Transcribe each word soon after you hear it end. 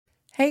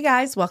Hey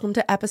guys, welcome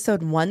to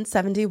episode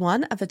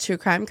 171 of A True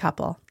Crime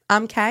Couple.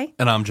 I'm Kay.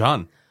 And I'm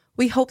John.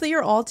 We hope that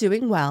you're all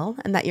doing well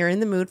and that you're in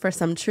the mood for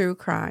some true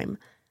crime.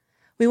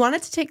 We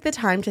wanted to take the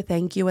time to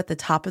thank you at the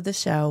top of the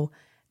show,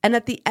 and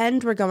at the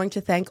end, we're going to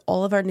thank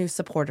all of our new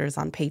supporters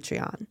on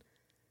Patreon.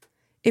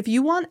 If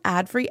you want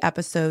ad-free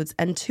episodes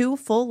and 2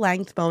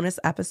 full-length bonus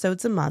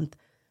episodes a month,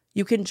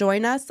 you can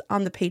join us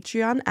on the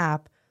Patreon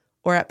app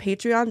or at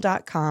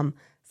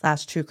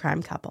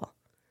patreon.com/truecrimecouple.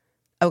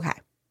 Okay.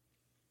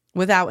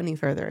 Without any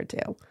further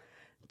ado,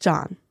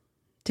 John,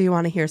 do you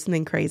want to hear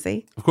something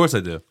crazy? Of course I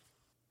do.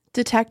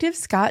 Detective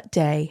Scott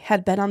Day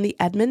had been on the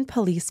Edmond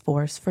police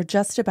force for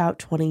just about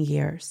 20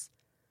 years.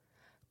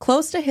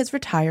 Close to his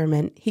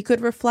retirement, he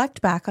could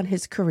reflect back on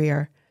his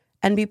career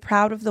and be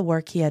proud of the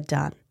work he had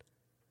done.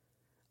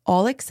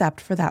 All except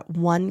for that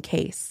one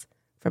case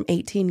from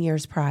 18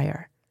 years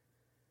prior.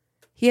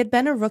 He had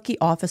been a rookie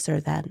officer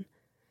then,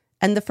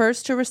 and the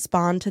first to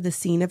respond to the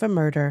scene of a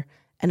murder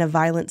and a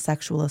violent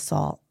sexual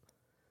assault.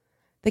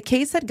 The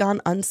case had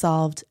gone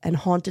unsolved and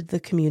haunted the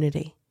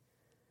community.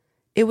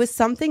 It was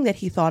something that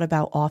he thought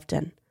about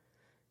often.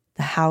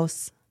 The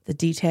house, the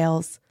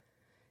details.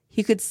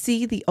 He could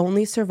see the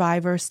only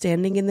survivor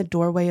standing in the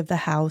doorway of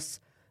the house,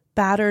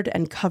 battered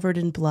and covered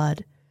in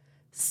blood,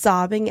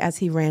 sobbing as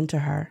he ran to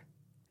her.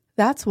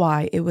 That's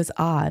why it was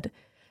odd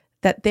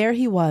that there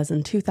he was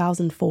in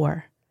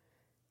 2004.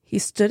 He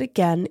stood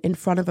again in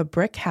front of a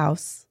brick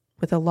house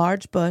with a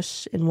large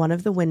bush in one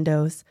of the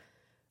windows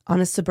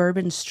on a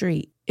suburban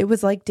street. It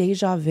was like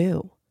deja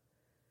vu.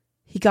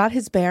 He got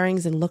his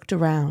bearings and looked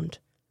around.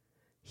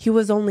 He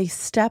was only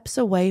steps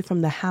away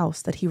from the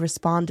house that he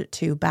responded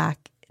to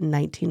back in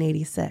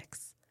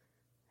 1986.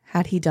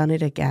 Had he done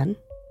it again?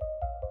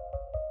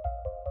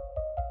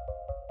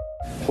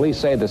 Police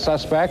say the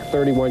suspect,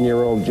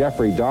 31-year-old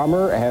Jeffrey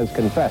Dahmer, has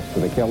confessed to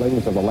the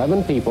killings of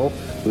 11 people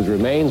whose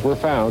remains were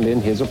found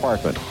in his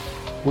apartment.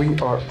 We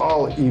are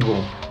all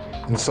evil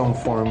in some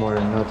form or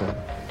another,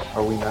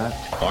 are we not?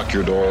 Lock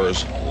your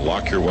doors,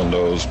 lock your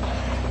windows.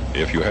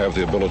 If you have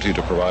the ability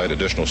to provide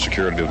additional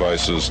security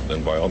devices,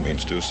 then by all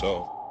means do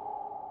so.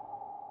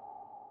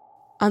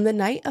 On the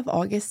night of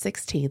August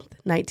 16th,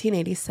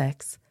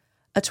 1986,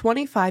 a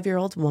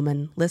 25-year-old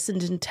woman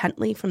listened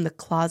intently from the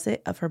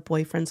closet of her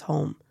boyfriend's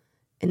home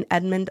in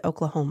Edmond,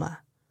 Oklahoma.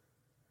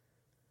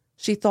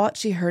 She thought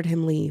she heard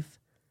him leave.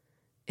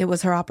 It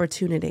was her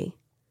opportunity.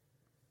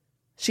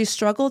 She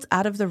struggled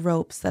out of the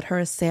ropes that her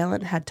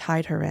assailant had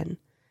tied her in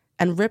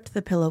and ripped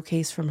the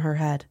pillowcase from her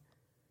head.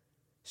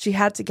 She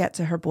had to get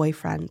to her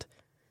boyfriend.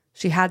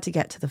 She had to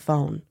get to the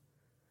phone.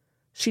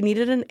 She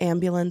needed an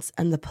ambulance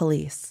and the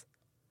police.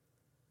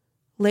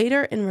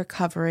 Later in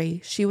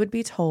recovery, she would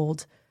be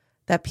told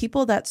that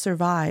people that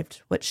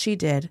survived what she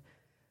did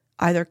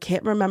either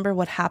can't remember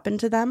what happened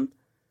to them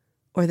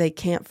or they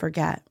can't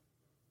forget.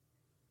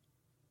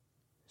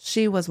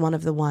 She was one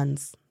of the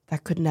ones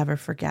that could never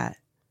forget.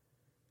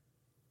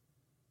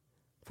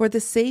 For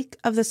the sake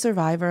of the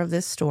survivor of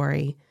this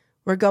story,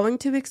 we're going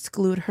to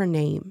exclude her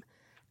name,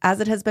 as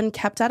it has been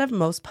kept out of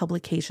most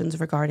publications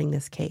regarding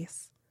this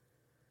case.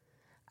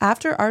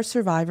 After our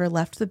survivor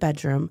left the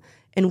bedroom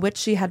in which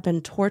she had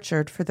been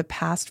tortured for the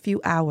past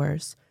few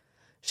hours,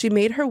 she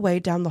made her way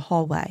down the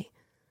hallway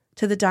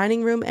to the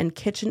dining room and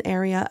kitchen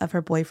area of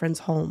her boyfriend's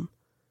home.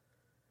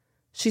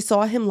 She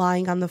saw him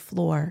lying on the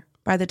floor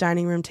by the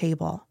dining room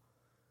table.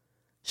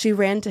 She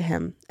ran to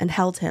him and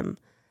held him,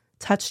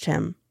 touched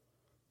him.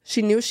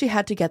 She knew she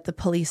had to get the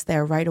police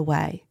there right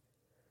away.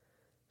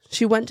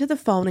 She went to the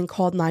phone and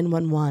called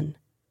 911.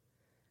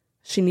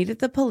 She needed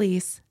the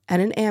police and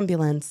an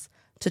ambulance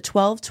to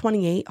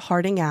 1228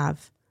 Harding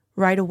Ave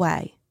right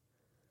away.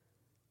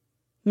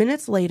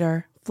 Minutes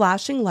later,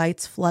 flashing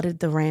lights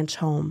flooded the ranch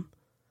home.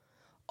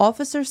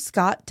 Officer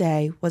Scott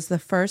Day was the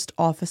first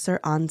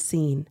officer on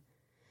scene.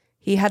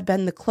 He had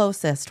been the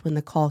closest when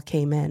the call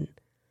came in.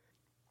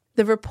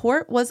 The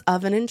report was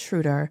of an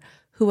intruder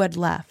who had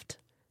left,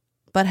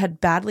 but had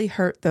badly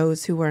hurt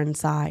those who were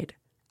inside.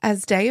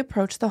 As Day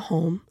approached the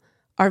home,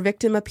 our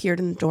victim appeared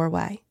in the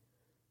doorway.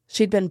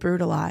 She'd been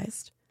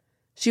brutalized.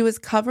 She was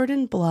covered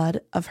in blood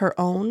of her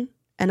own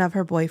and of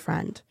her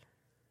boyfriend.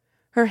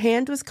 Her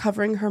hand was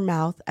covering her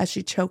mouth as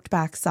she choked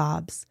back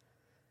sobs.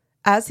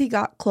 As he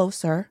got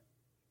closer,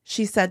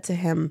 she said to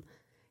him,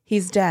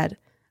 "He's dead.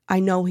 I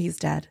know he's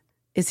dead.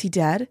 Is he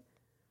dead?"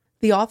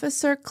 The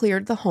officer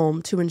cleared the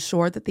home to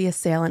ensure that the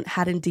assailant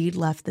had indeed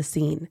left the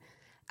scene.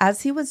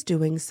 As he was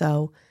doing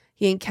so,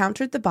 he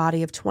encountered the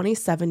body of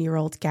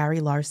 27-year-old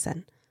Gary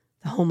Larson,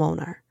 the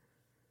homeowner.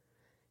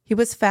 He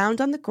was found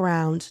on the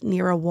ground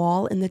near a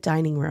wall in the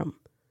dining room.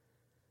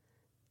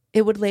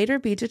 It would later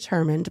be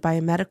determined by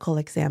a medical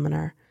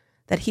examiner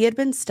that he had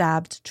been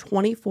stabbed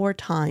 24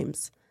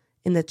 times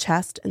in the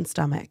chest and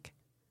stomach.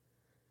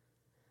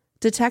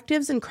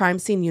 Detectives and crime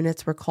scene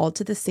units were called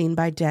to the scene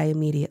by Day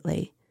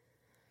immediately.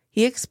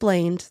 He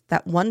explained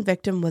that one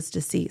victim was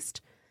deceased,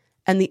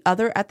 and the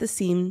other at the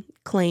scene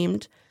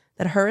claimed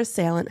that her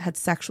assailant had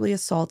sexually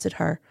assaulted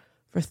her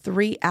for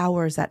 3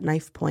 hours at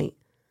knife point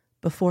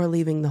before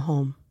leaving the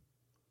home.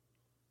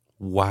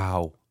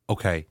 Wow.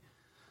 Okay,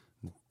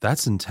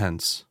 that's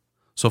intense.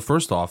 So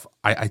first off,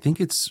 I think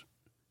it's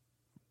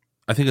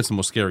the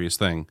most scariest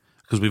thing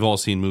because we've all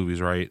seen movies,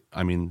 right?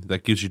 I mean,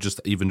 that gives you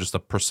just a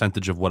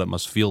percentage of what it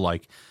must feel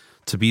like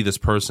to be this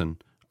person,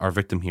 our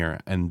victim here,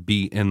 and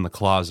be in the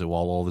closet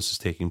while all this is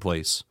taking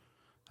place.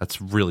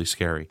 That's really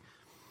scary.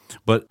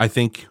 But I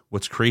think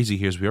what's crazy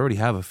here is we already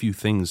have a few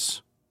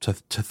things to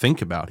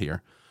think about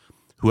here.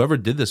 Whoever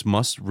did this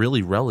must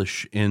really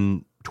relish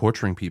in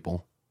torturing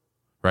people,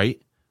 right?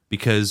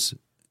 Because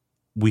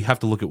we have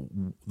to look at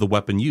the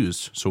weapon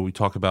used. So we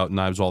talk about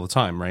knives all the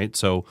time, right?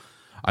 So,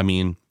 I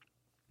mean,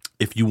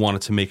 if you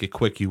wanted to make it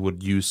quick, you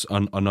would use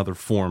another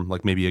form,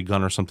 like maybe a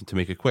gun or something to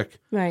make it quick.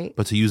 Right.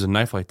 But to use a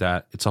knife like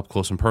that, it's up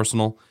close and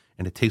personal,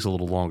 and it takes a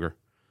little longer.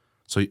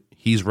 So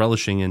he's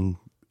relishing in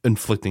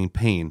inflicting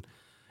pain.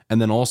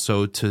 And then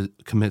also to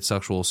commit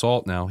sexual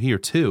assault now here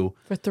too.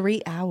 For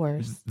 3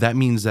 hours. That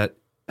means that,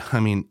 I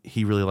mean,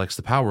 he really likes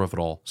the power of it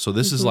all. So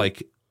this is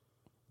like,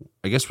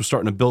 I guess we're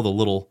starting to build a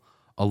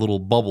little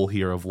bubble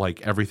here of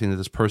like everything that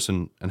this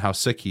person and how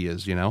sick he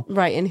is, you know?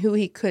 Right, and who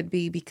he could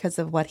be because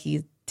of what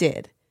he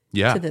did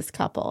to this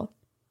couple.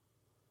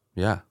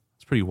 Yeah,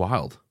 it's pretty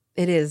wild.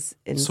 It is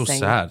insane. So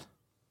sad.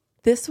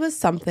 This was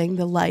something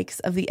the likes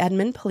of the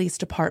Edmond Police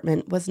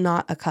Department was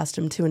not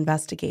accustomed to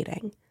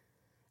investigating.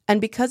 And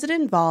because it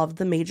involved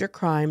the major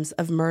crimes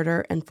of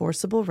murder and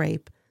forcible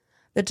rape,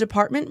 the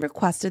department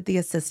requested the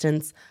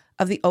assistance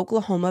of the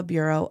Oklahoma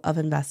Bureau of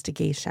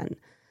Investigation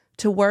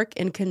to work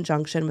in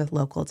conjunction with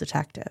local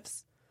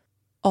detectives.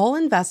 All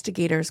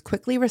investigators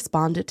quickly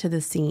responded to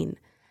the scene,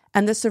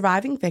 and the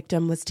surviving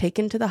victim was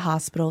taken to the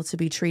hospital to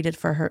be treated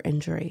for her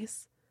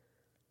injuries.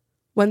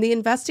 When the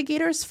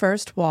investigators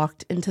first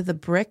walked into the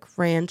Brick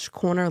Ranch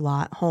corner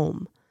lot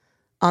home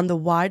on the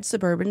wide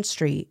suburban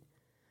street,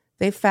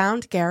 they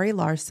found Gary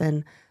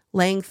Larson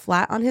laying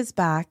flat on his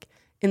back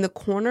in the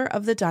corner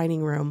of the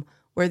dining room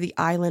where the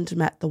island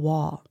met the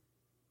wall.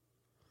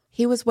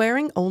 He was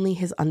wearing only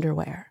his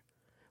underwear,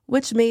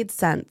 which made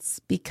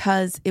sense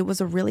because it was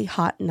a really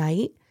hot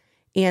night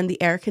and the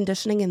air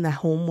conditioning in the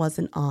home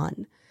wasn't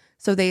on.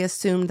 So they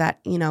assumed that,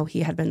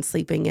 he had been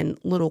sleeping in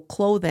little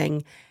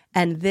clothing,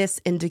 and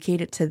this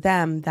indicated to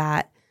them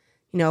that,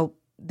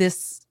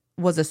 this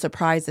was a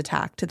surprise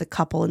attack to the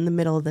couple in the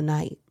middle of the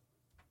night.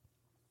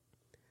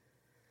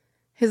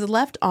 His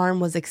left arm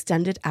was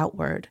extended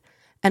outward,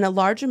 and a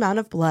large amount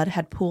of blood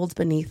had pooled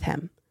beneath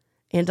him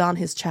and on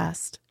his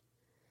chest.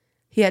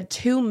 He had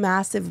 2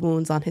 massive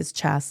wounds on his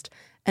chest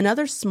and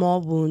other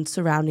small wounds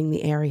surrounding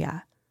the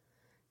area.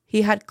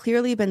 He had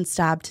clearly been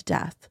stabbed to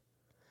death,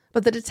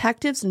 but the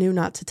detectives knew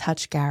not to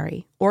touch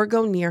Gary or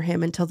go near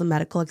him until the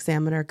medical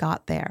examiner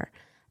got there,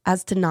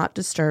 as to not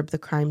disturb the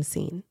crime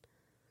scene.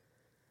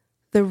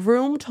 The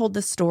room told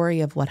the story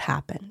of what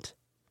happened.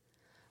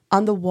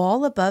 On the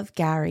wall above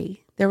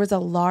Gary, there was a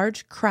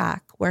large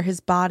crack where his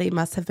body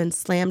must have been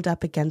slammed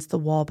up against the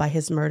wall by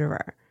his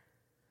murderer.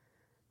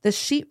 The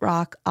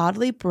sheetrock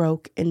oddly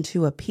broke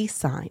into a peace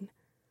sign,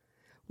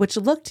 which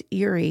looked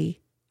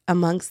eerie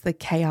amongst the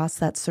chaos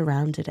that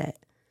surrounded it.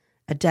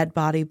 A dead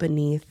body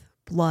beneath,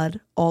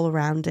 blood all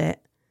around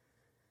it.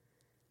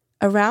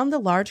 Around the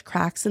large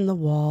cracks in the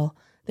wall,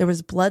 there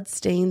was blood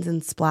stains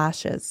and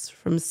splashes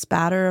from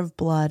spatter of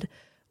blood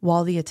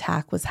while the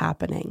attack was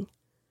happening.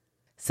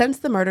 Since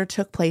the murder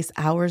took place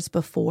hours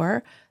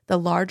before, the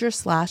larger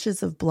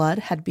slashes of blood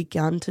had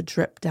begun to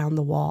drip down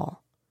the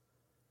wall.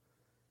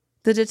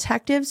 The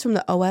detectives from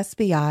the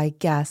OSBI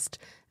guessed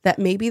that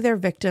maybe their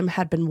victim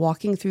had been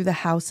walking through the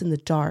house in the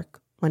dark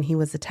when he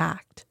was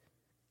attacked.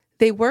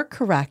 They were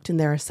correct in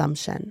their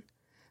assumption.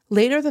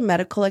 Later, the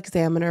medical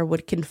examiner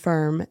would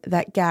confirm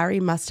that Gary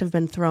must have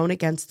been thrown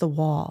against the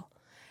wall,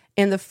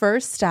 and the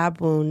first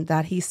stab wound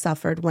that he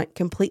suffered went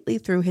completely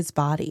through his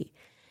body,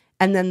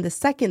 and then the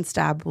second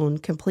stab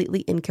wound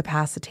completely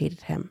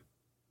incapacitated him.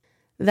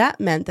 That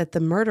meant that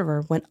the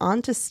murderer went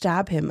on to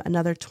stab him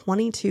another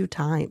 22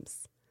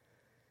 times.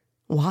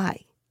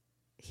 Why?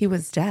 He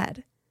was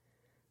dead.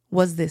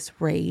 Was this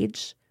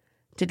rage?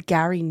 Did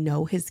Gary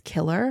know his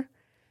killer?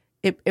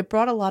 It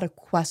brought a lot of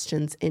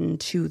questions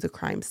into the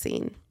crime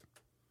scene.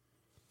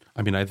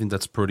 I mean, I think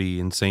that's pretty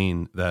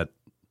insane that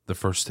the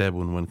first stab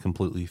wound went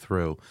completely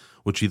through,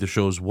 which either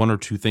shows one or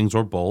two things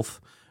or both.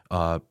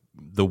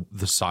 The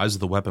size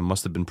of the weapon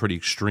must have been pretty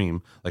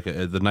extreme. Like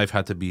the knife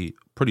had to be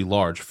pretty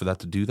large for that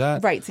to do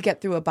that. Right, to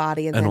get through a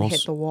body and then also,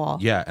 hit the wall.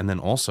 Yeah, and then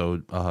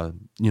also,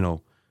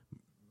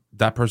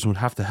 that person would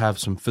have to have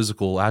some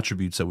physical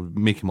attributes that would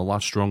make him a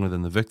lot stronger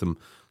than the victim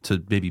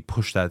to maybe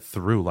push that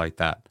through like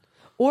that.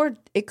 Or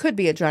it could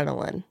be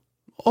adrenaline.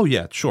 Oh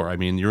yeah, sure. I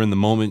mean, you're in the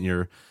moment.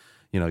 You're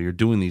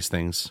doing these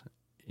things.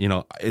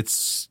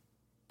 It's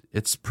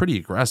pretty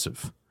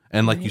aggressive.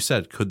 And like you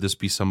said, could this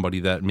be somebody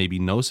that maybe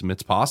knows him?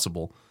 It's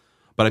possible.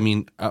 But I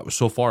mean,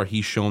 so far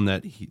he's shown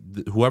that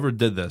whoever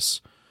did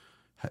this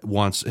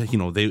wants,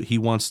 he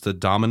wants to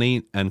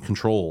dominate and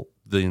control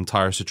the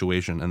entire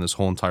situation and this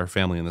whole entire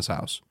family in this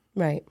house.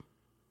 Right.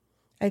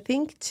 I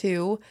think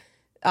too,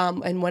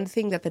 and one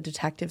thing that the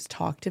detectives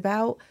talked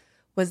about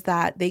was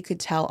that they could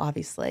tell,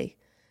 obviously,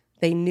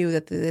 they knew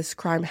that this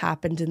crime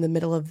happened in the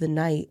middle of the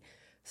night.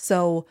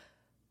 So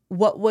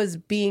what was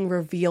being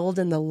revealed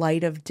in the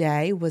light of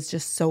day was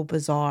just so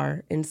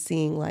bizarre, in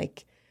seeing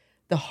like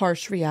the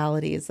harsh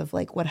realities of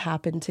like what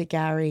happened to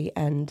Gary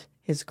and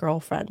his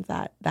girlfriend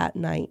that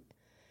night.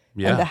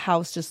 Yeah. And the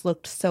house just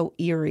looked so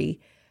eerie.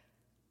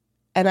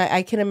 And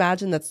I can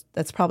imagine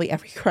that's probably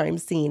every crime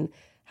scene,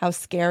 how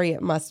scary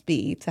it must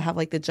be to have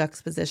like the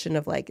juxtaposition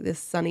of like this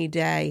sunny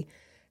day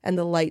and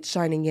the light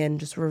shining in,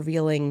 just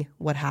revealing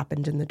what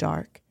happened in the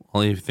dark.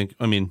 Well, you think,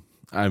 you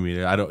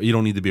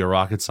don't need to be a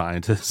rocket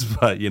scientist,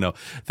 but,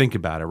 think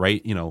about it,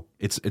 right?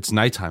 It's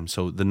nighttime.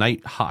 So the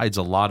night hides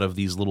a lot of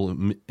these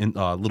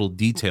little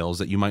details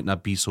that you might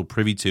not be so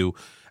privy to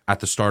at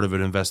the start of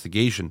an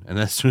investigation. And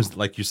as soon as,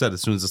 like you said,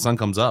 as soon as the sun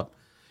comes up,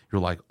 you're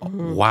like,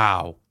 oh,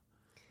 wow.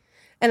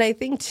 And I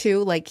think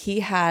too, like he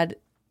had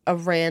a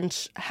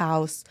ranch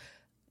house,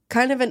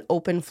 kind of an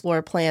open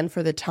floor plan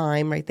for the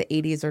time, right? The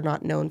 80s are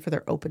not known for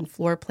their open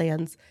floor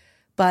plans,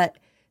 but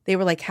they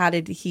were like, how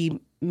did he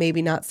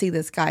maybe not see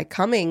this guy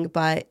coming?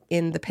 But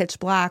in the pitch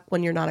black,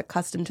 when you're not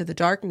accustomed to the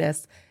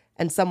darkness,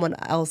 and someone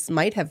else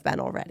might have been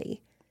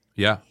already.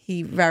 Yeah.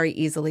 He very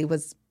easily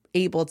was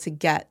able to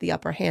get the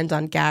upper hand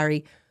on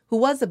Gary, who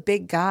was a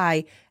big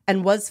guy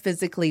and was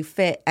physically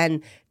fit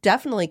and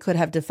definitely could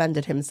have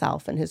defended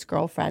himself and his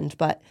girlfriend.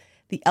 But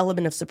the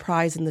element of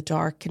surprise in the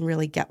dark can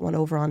really get one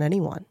over on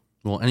anyone.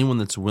 Well, anyone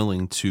that's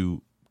willing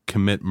to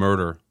commit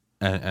murder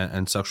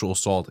and sexual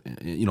assault,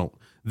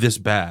 this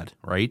bad,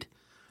 right?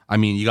 I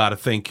mean, you got to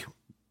think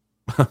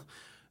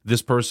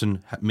this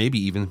person, maybe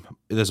even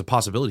there's a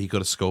possibility he could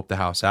have scoped the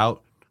house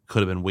out,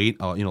 could have been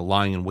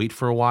lying in wait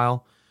for a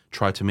while,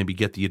 tried to maybe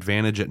get the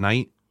advantage at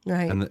night,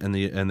 right? And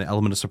the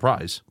element of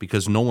surprise,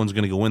 because no one's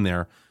going to go in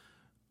there,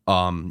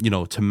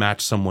 to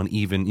match someone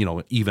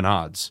even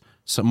odds.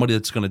 Somebody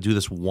that's going to do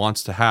this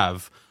wants to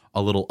have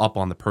a little up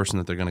on the person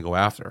that they're going to go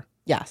after.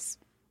 Yes,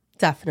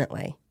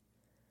 definitely.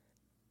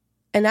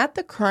 And at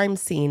the crime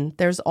scene,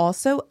 there's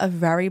also a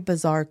very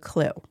bizarre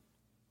clue.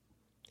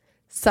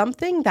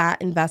 Something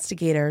that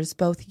investigators,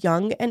 both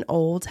young and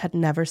old, had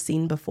never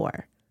seen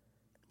before.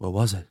 What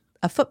was it?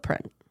 A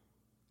footprint.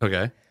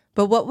 Okay.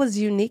 But what was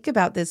unique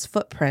about this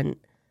footprint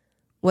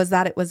was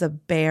that it was a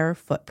bare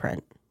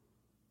footprint.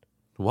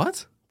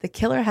 What? The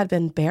killer had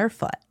been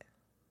barefoot.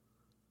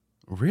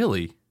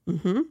 Really?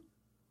 Mm-hmm.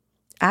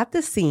 At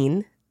the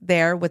scene,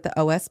 there with the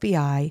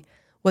OSBI,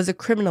 was a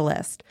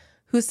criminalist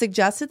who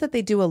suggested that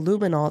they do a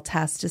luminol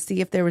test to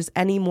see if there was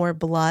any more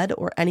blood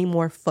or any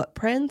more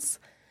footprints,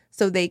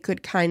 so they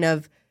could kind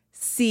of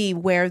see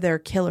where their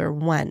killer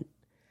went.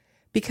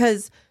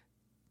 Because,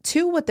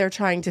 too, what they're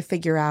trying to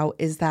figure out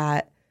is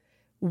that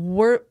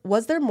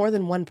was there more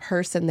than one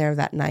person there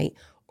that night,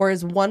 or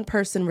is one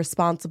person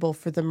responsible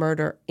for the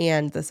murder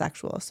and the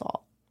sexual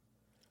assault?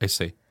 I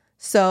see.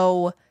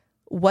 So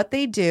what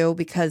they do,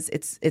 because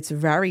it's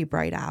very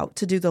bright out,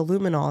 to do the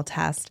luminol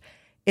test,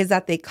 is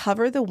that they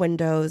cover the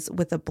windows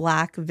with a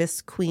black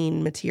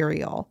visqueen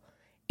material,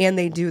 and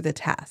they do the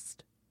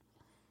test.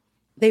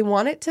 They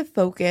wanted to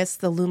focus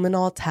the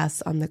luminol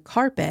test on the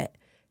carpet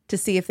to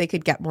see if they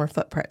could get more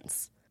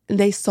footprints. And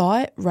they saw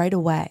it right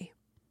away.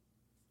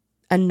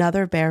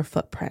 Another bare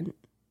footprint.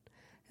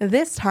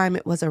 This time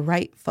it was a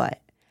right foot,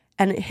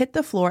 and it hit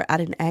the floor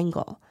at an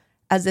angle,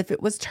 as if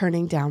it was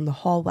turning down the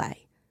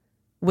hallway,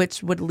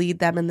 which would lead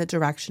them in the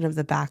direction of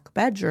the back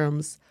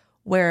bedrooms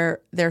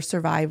where their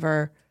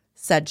survivor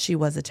said she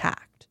was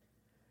attacked.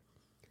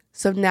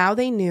 So now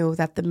they knew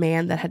that the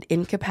man that had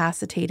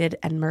incapacitated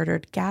and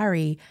murdered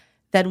Gary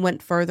then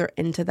went further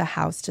into the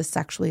house to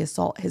sexually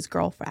assault his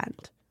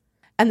girlfriend.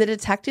 And the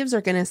detectives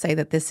are going to say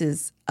that this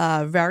is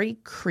very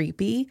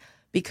creepy,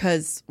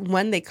 because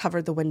when they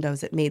covered the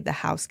windows, it made the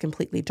house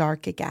completely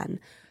dark again.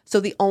 So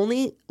the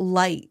only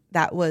light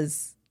that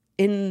was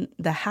in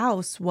the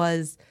house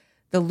was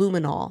the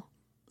luminol.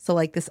 So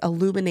like this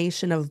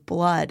illumination of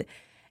blood.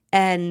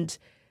 And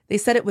they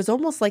said it was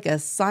almost like a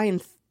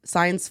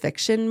science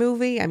fiction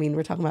movie. I mean,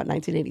 we're talking about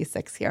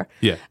 1986 here.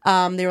 Yeah.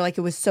 They were like,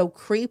 it was so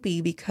creepy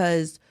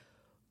because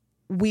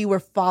we were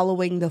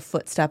following the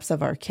footsteps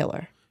of our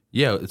killer.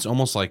 Yeah, it's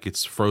almost like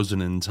it's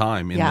frozen in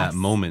time in that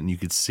moment, and you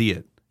could see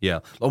it. Yeah,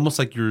 almost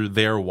like you're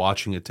there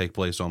watching it take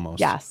place almost.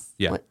 Yes.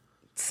 Yeah.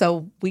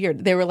 So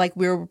weird. They were like,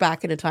 we were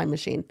back in a time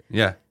machine.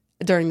 Yeah.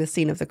 During the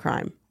scene of the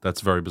crime.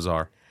 That's very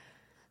bizarre.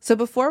 So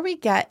before we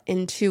get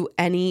into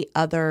any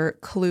other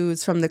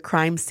clues from the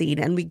crime scene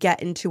and we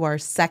get into our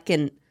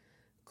second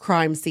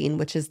crime scene,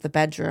 which is the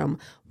bedroom,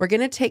 we're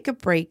going to take a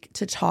break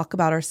to talk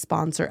about our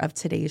sponsor of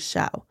today's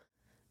show.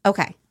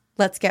 Okay,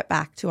 let's get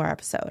back to our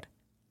episode.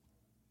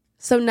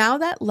 So now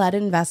that led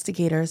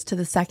investigators to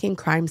the second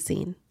crime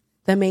scene,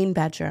 the main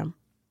bedroom.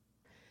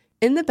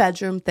 In the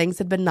bedroom, things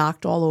had been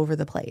knocked all over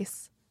the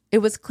place. It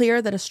was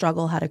clear that a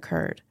struggle had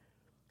occurred.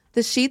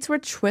 The sheets were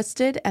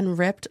twisted and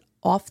ripped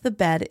off the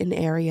bed in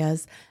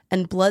areas,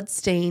 and blood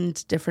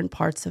stained different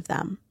parts of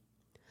them.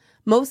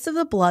 Most of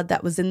the blood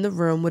that was in the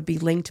room would be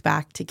linked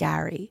back to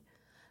Gary.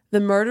 The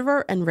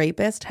murderer and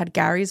rapist had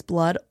Gary's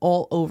blood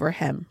all over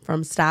him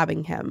from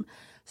stabbing him,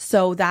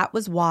 So that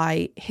was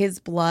why his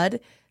blood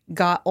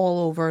got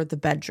all over the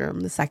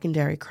bedroom, the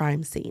secondary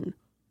crime scene.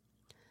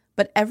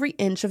 But every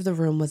inch of the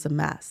room was a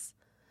mess.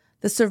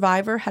 The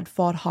survivor had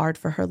fought hard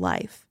for her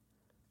life.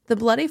 The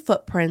bloody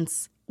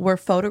footprints were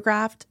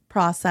photographed,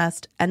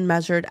 processed, and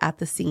measured at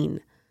the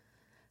scene.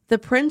 The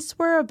prints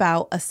were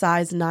about a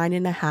size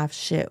 9.5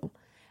 shoe,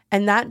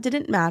 and that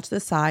didn't match the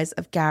size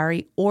of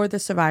Gary or the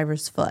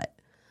survivor's foot,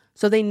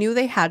 so they knew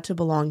they had to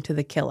belong to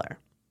the killer.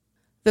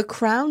 The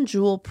crown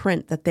jewel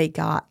print that they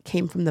got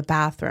came from the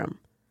bathroom.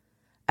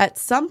 At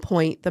some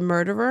point, the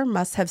murderer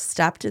must have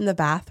stepped in the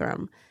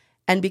bathroom,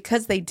 and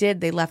because they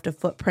did, they left a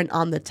footprint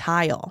on the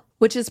tile,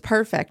 which is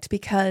perfect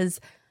because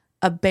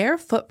a bare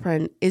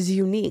footprint is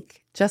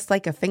unique, just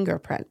like a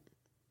fingerprint.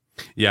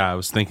 Yeah, I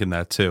was thinking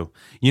that too.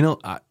 You know,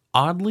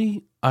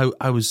 oddly,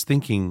 I was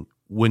thinking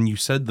when you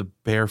said the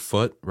bare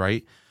foot,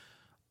 right?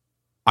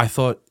 I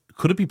thought,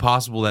 could it be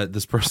possible that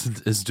this person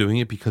is doing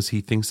it because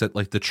he thinks that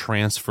like the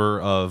transfer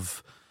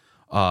of,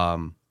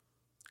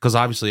 because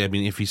obviously, I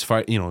mean, if he's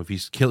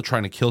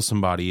trying to kill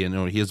somebody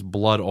and he has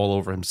blood all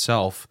over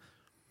himself,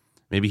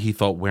 maybe he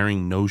thought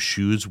wearing no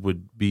shoes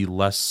would be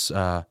less,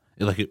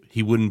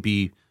 he wouldn't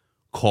be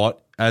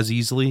caught as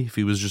easily if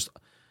he was just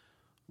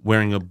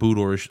wearing a boot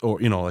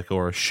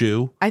or a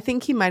shoe. I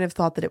think he might have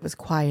thought that it was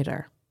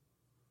quieter.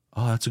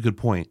 Oh, that's a good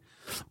point.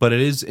 But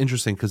it is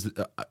interesting because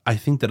I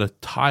think that a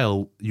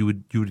tile you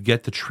would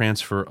get the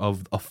transfer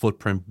of a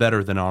footprint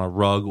better than on a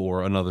rug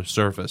or another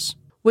surface.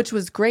 Which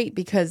was great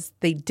because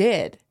they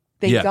did.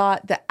 They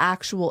got the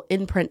actual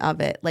imprint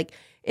of it. Like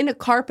in a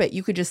carpet,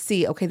 you could just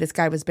see, okay, this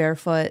guy was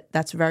barefoot.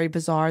 That's very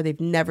bizarre. They've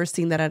never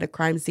seen that at a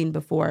crime scene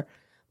before.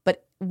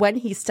 But when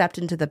he stepped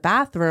into the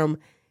bathroom,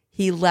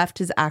 he left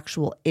his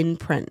actual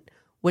imprint,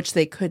 which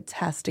they could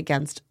test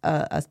against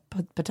a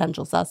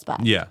potential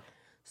suspect. Yeah.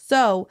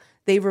 So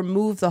they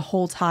removed the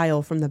whole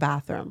tile from the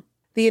bathroom.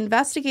 The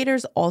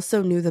investigators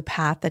also knew the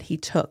path that he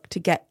took to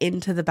get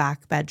into the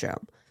back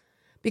bedroom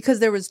because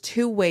there was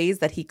 2 ways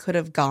that he could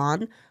have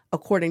gone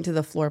according to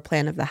the floor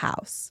plan of the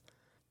house.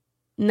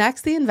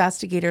 Next, the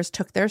investigators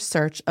took their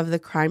search of the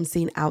crime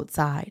scene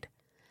outside.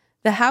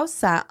 The house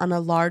sat on a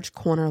large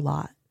corner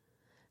lot.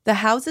 The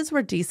houses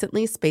were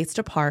decently spaced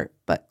apart,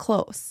 but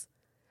close.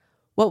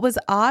 What was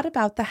odd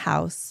about the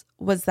house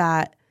was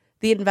that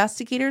the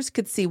investigators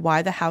could see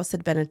why the house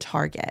had been a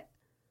target.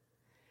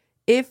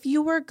 If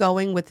you were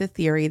going with the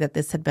theory that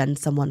this had been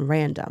someone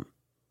random,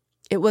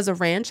 it was a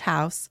ranch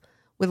house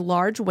with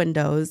large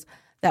windows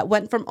that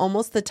went from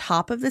almost the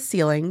top of the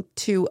ceiling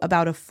to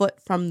about a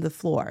foot from the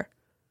floor.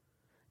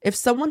 If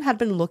someone had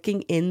been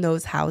looking in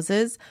those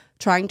houses,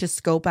 trying to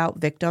scope out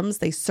victims,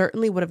 they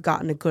certainly would have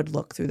gotten a good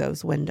look through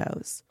those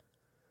windows.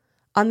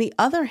 On the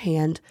other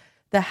hand,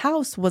 the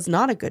house was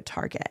not a good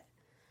target.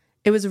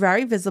 It was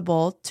very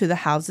visible to the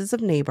houses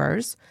of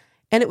neighbors,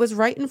 and it was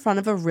right in front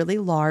of a really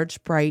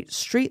large, bright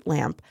street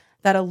lamp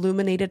that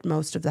illuminated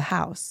most of the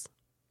house.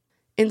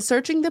 In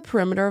searching the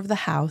perimeter of the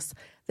house,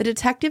 the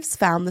detectives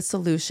found the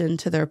solution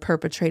to their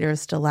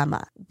perpetrator's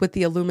dilemma with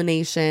the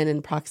illumination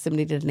and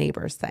proximity to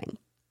neighbors thing.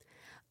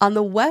 On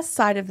the west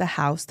side of the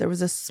house, there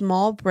was a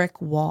small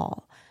brick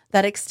wall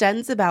that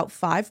extends about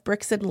 5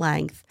 bricks in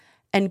length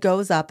and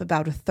goes up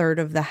about a third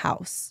of the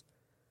house.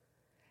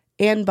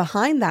 And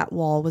behind that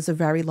wall was a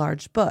very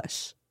large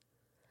bush.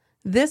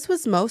 This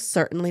was most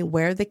certainly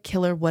where the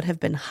killer would have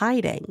been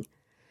hiding,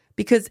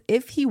 because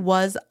if he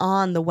was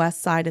on the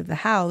west side of the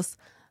house,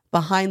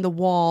 behind the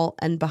wall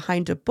and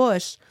behind a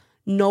bush,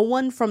 no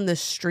one from the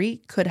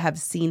street could have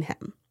seen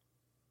him.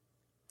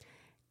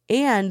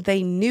 And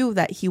they knew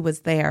that he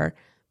was there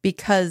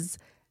because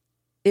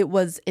it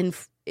was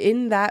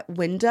in that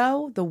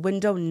window, the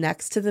window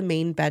next to the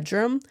main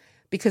bedroom,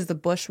 because the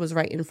bush was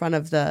right in front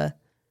of the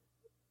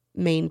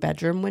main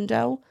bedroom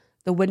window.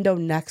 The window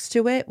next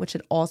to it, which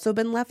had also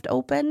been left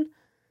open,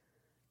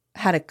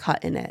 had a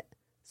cut in it.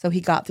 So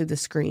he got through the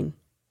screen.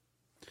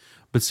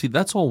 But see,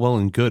 that's all well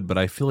and good, but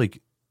I feel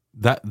like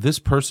that this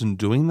person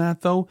doing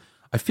that, though,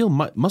 I feel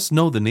must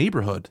know the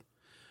neighborhood.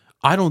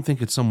 I don't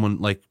think it's someone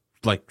like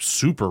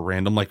super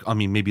random,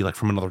 maybe like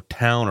from another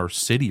town or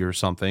city or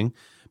something,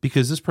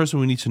 because this person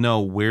would need to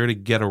know where to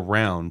get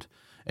around.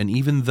 And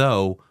even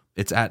though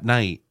it's at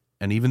night,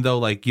 and even though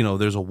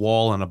there's a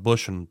wall and a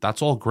bush, and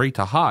that's all great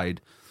to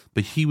hide,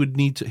 but he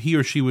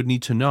or she would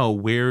need to know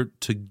where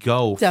to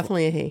go.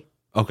 Definitely a he.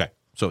 Okay.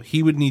 So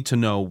he would need to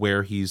know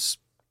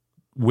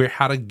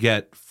how to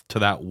get to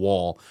that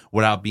wall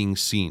without being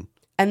seen.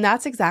 And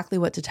that's exactly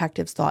what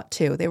detectives thought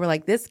too. They were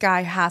like, this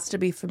guy has to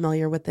be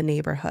familiar with the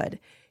neighborhood.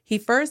 He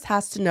first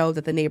has to know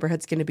that the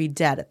neighborhood's going to be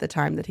dead at the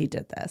time that he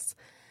did this.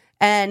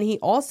 And he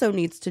also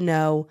needs to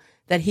know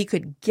that he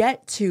could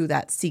get to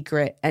that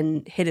secret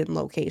and hidden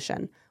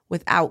location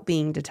without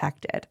being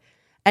detected.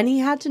 And he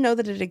had to know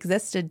that it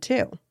existed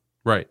too.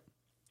 Right.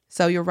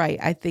 So you're right.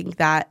 I think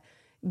that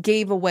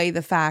gave away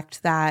the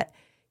fact that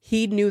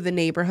he knew the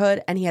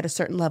neighborhood and he had a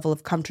certain level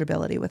of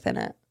comfortability within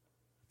it.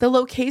 The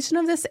location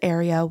of this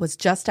area was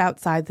just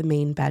outside the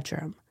main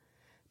bedroom,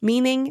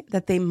 meaning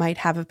that they might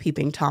have a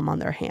peeping Tom on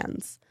their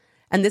hands.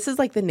 And this is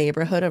like the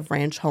neighborhood of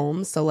Ranch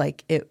Homes. So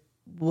like it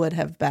would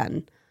have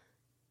been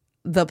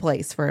the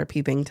place for a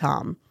peeping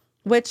Tom,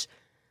 which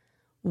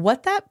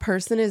what that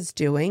person is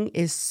doing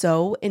is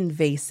so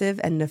invasive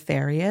and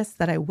nefarious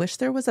that I wish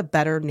there was a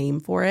better name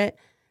for it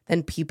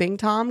than peeping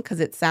Tom, because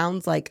it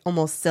sounds like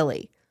almost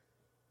silly.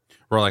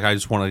 Or like, I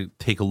just want to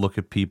take a look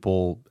at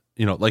people,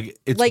 like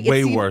it's like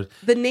way worse.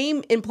 The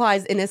name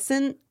implies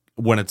innocent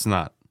when it's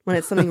not. When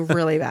it's something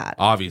really bad.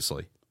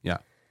 Obviously. Yeah.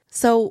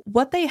 So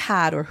what they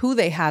had, or who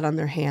they had on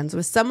their hands,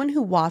 was someone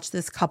who watched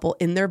this couple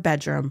in their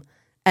bedroom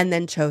and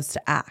then chose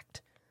to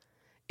act.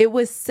 It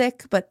was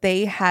sick, but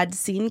they had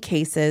seen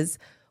cases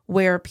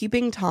where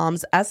peeping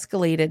Toms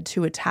escalated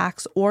to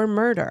attacks or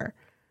murder.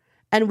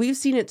 And we've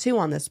seen it too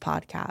on this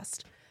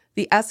podcast.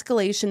 The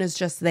escalation is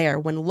just there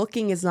when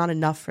looking is not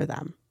enough for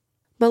them.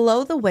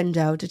 Below the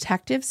window,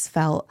 detectives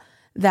felt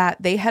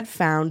that they had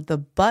found the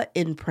butt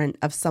imprint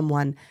of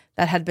someone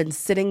that had been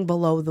sitting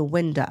below the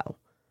window.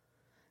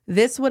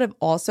 This would have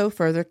also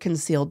further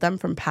concealed them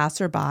from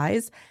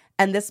passerbys,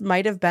 and this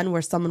might have been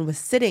where someone was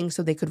sitting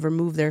so they could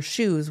remove their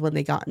shoes when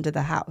they got into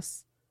the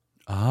house.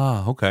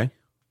 Ah, okay.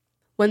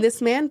 When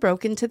this man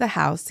broke into the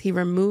house, he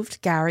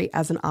removed Gary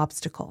as an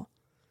obstacle.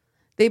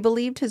 They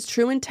believed his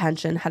true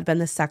intention had been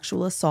the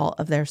sexual assault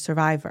of their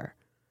survivor,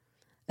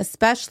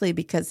 especially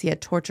because he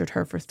had tortured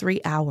her for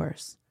 3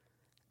 hours.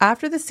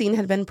 After the scene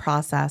had been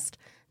processed,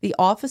 the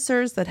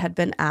officers that had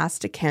been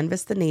asked to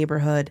canvass the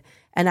neighborhood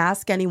and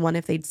ask anyone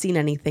if they'd seen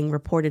anything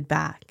reported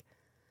back.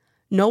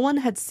 No one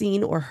had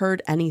seen or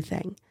heard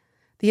anything.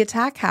 The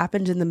attack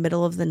happened in the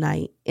middle of the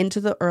night, into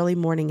the early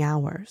morning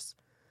hours.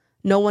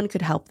 No one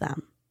could help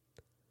them.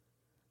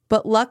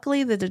 But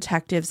luckily, the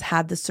detectives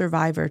had the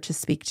survivor to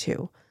speak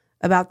to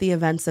about the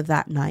events of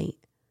that night.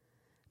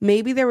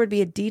 Maybe there would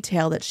be a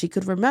detail that she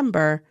could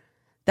remember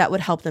that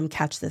would help them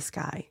catch this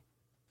guy.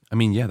 I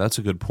mean, yeah, that's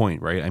a good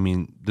point, right? I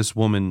mean, this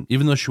woman,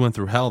 even though she went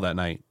through hell that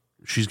night,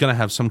 she's going to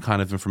have some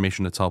kind of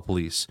information to tell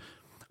police.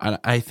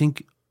 I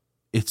think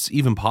it's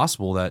even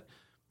possible that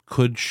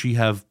could she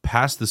have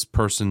passed this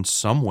person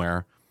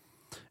somewhere,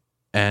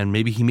 and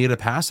maybe he made a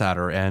pass at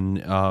her, and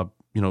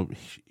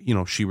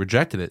she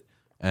rejected it,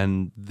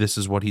 and this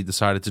is what he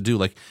decided to do.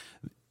 Like,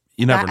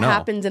 you never know. That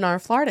happened in our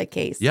Florida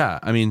case. Yeah,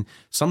 I mean,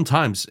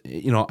 sometimes,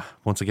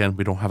 once again,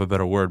 we don't have a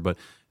better word, but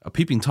a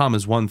peeping Tom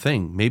is one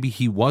thing. Maybe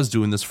he was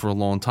doing this for a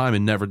long time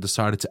and never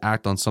decided to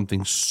act on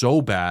something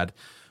so bad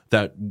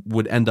that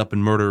would end up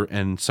in murder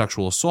and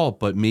sexual assault.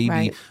 But maybe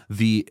right.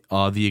 the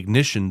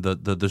ignition,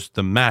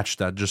 the match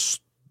that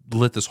just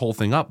lit this whole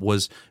thing up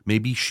was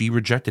maybe she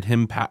rejected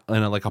him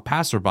like a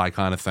passerby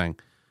kind of thing.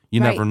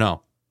 You never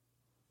know.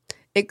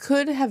 It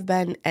could have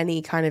been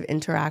any kind of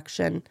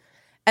interaction.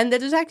 And the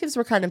detectives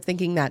were kind of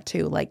thinking that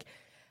too. Like,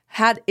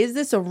 is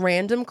this a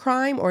random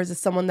crime, or is this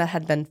someone that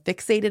had been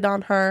fixated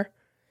on her?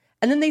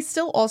 And then they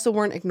still also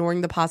weren't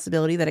ignoring the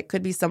possibility that it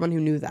could be someone who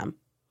knew them.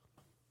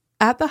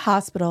 At the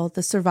hospital,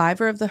 the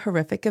survivor of the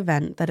horrific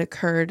event that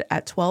occurred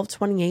at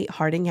 1228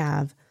 Harding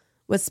Ave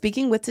was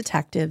speaking with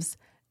detectives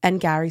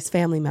and Gary's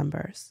family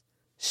members.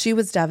 She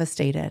was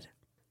devastated.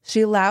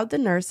 She allowed the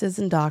nurses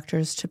and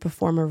doctors to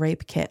perform a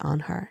rape kit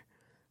on her,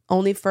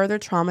 only further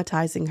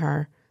traumatizing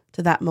her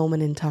to that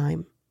moment in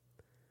time.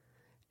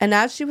 And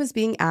as she was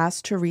being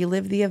asked to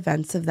relive the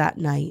events of that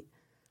night,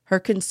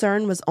 her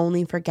concern was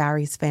only for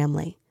Gary's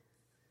family.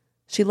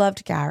 She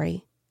loved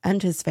Gary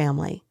and his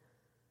family.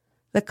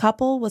 The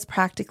couple was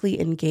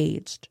practically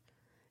engaged.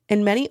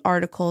 In many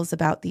articles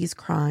about these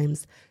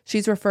crimes,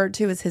 she's referred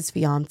to as his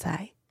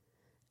fiancé,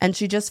 and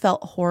she just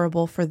felt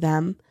horrible for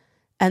them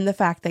and the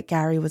fact that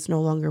Gary was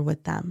no longer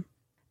with them.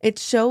 It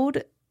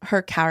showed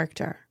her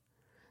character,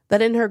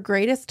 that in her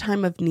greatest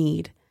time of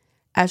need,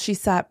 as she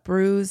sat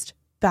bruised,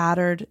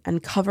 battered,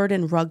 and covered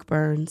in rug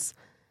burns,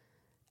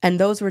 and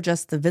those were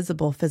just the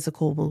visible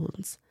physical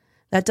wounds.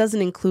 That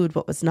doesn't include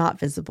what was not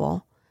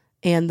visible,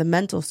 and the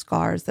mental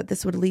scars that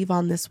this would leave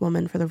on this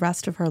woman for the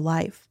rest of her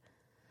life.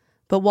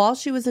 But while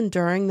she was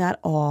enduring that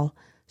all,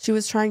 she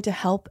was trying to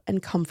help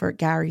and comfort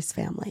Gary's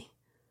family.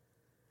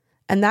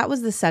 And that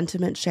was the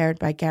sentiment shared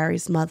by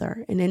Gary's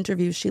mother in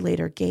interviews she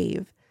later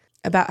gave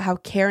about how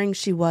caring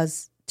she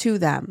was to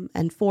them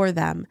and for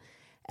them,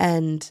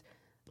 and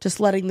just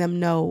letting them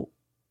know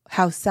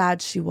how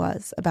sad she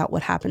was about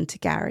what happened to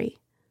Gary.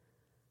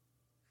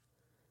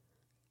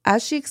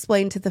 As she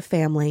explained to the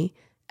family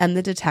and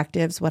the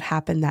detectives what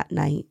happened that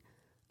night,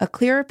 a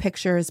clearer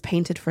picture is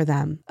painted for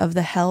them of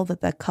the hell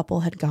that the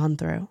couple had gone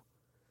through.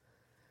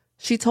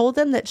 She told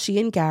them that she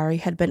and Gary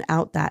had been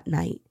out that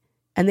night,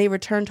 and they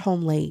returned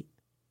home late.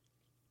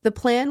 The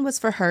plan was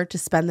for her to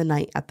spend the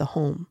night at the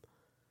home.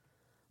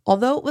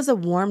 Although it was a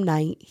warm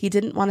night, he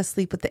didn't want to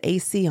sleep with the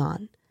AC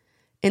on.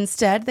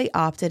 Instead, they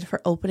opted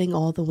for opening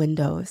all the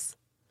windows.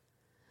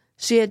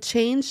 She had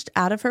changed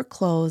out of her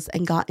clothes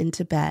and got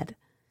into bed.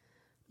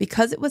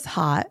 Because it was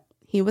hot,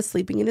 he was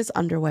sleeping in his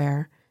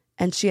underwear,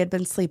 and she had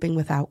been sleeping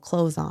without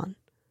clothes on.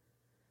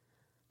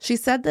 She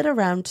said that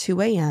around 2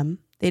 a.m.,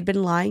 they'd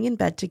been lying in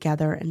bed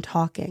together and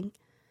talking,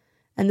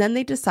 and then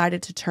they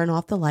decided to turn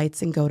off the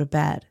lights and go to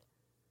bed.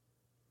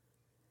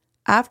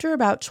 After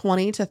about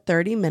 20 to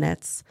 30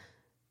 minutes,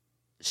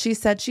 she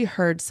said she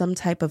heard some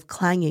type of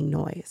clanging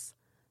noise,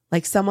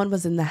 like someone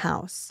was in the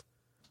house.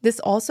 This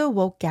also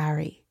woke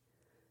Gary.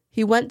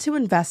 He went to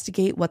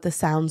investigate what the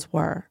sounds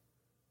were.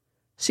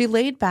 She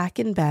laid back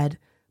in bed,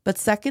 but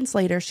seconds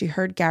later she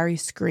heard Gary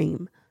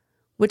scream,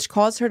 which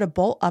caused her to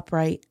bolt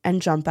upright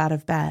and jump out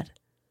of bed.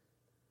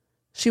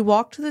 She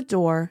walked to the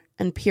door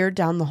and peered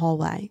down the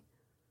hallway.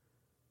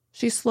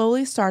 She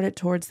slowly started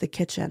towards the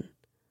kitchen,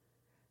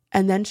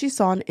 and then she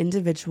saw an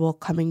individual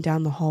coming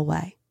down the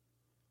hallway.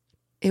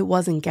 It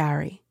wasn't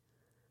Gary.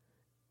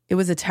 It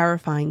was a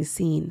terrifying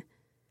scene.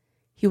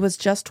 He was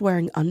just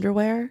wearing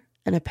underwear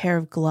and a pair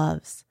of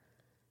gloves,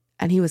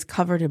 and he was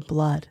covered in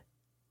blood.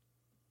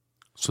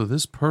 So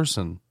this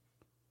person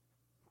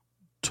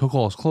took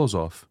all his clothes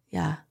off.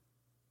 Yeah.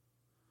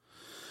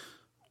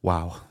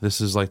 Wow,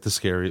 this is like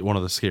one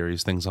of the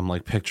scariest things. I'm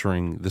like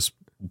picturing this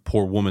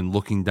poor woman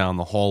looking down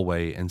the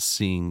hallway and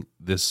seeing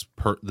this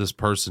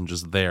person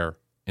just there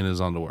in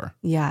his underwear.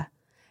 Yeah.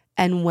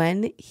 And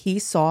when he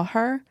saw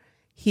her,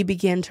 he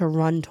began to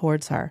run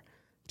towards her,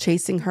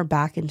 chasing her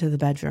back into the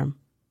bedroom.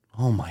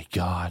 Oh my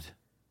God.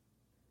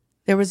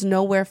 There was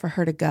nowhere for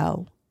her to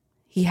go.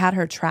 He had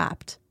her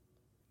trapped.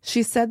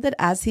 She said that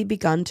as he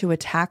begun to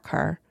attack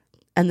her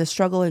and the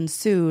struggle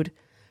ensued,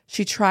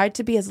 she tried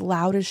to be as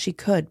loud as she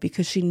could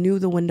because she knew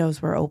the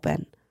windows were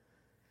open.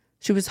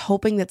 She was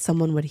hoping that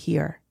someone would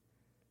hear.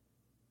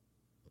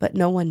 But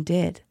no one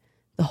did.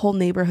 The whole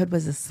neighborhood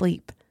was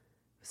asleep.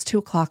 It was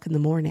 2:00 in the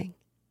morning.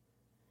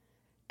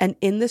 And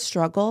in the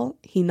struggle,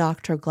 he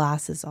knocked her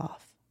glasses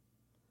off.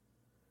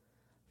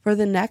 For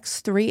the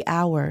next 3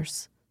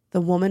 hours,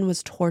 the woman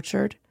was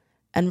tortured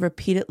and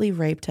repeatedly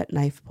raped at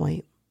knife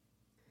point.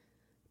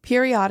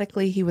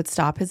 Periodically, he would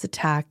stop his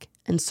attack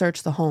and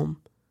search the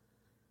home.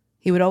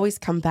 He would always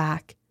come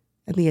back,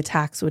 and the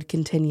attacks would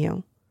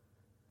continue.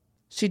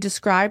 She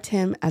described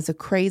him as a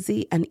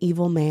crazy and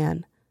evil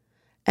man,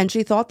 and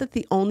she thought that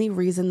the only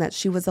reason that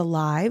she was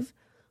alive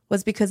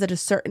was because at a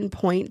certain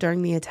point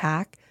during the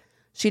attack,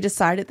 she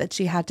decided that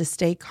she had to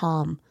stay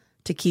calm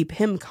to keep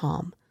him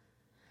calm,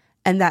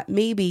 and that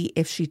maybe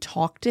if she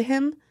talked to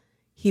him,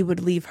 he would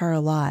leave her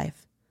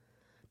alive.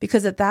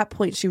 Because at that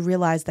point, she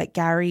realized that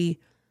Gary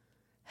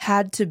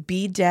had to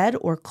be dead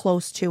or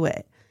close to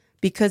it,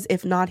 because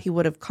if not, he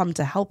would have come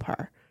to help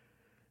her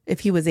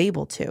if he was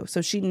able to.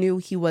 So she knew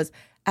he was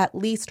at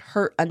least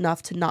hurt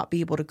enough to not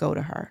be able to go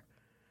to her.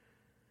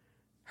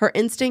 Her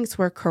instincts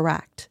were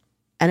correct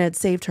and had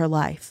saved her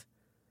life.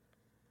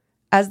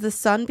 As the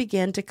sun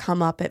began to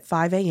come up at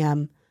 5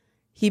 a.m.,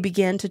 he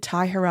began to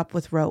tie her up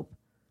with rope.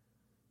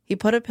 He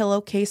put a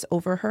pillowcase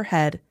over her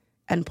head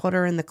and put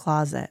her in the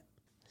closet.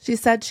 She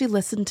said she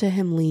listened to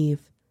him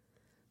leave.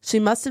 She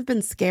must have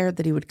been scared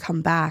that he would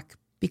come back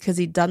because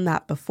he'd done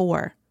that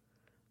before.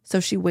 So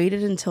she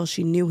waited until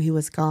she knew he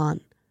was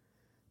gone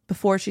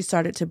before she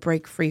started to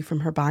break free from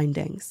her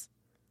bindings.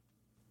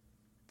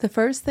 The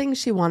first thing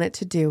she wanted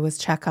to do was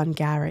check on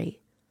Gary.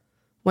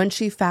 When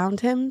she found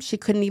him, she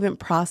couldn't even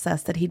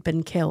process that he'd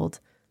been killed.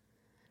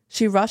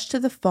 She rushed to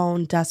the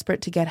phone,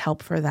 desperate to get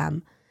help for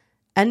them,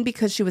 and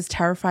because she was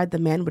terrified the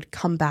man would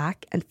come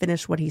back and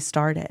finish what he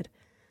started.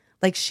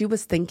 Like she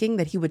was thinking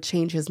that he would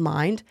change his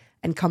mind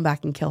and come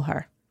back and kill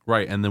her.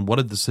 Right, and then what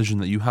a decision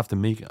that you have to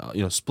make,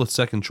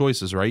 split-second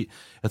choices, right?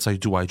 It's like,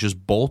 do I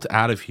just bolt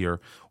out of here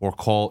or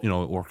call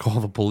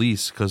the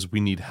police because we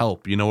need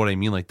help? You know what I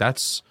mean? Like,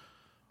 that's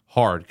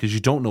hard because you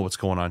don't know what's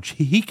going on.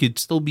 He could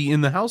still be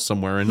in the house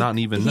somewhere and not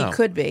even know. He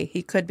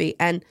could be.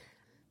 And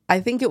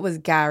I think it was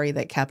Gary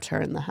that kept her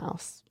in the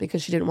house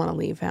because she didn't want to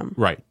leave him.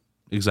 Right,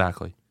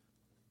 exactly.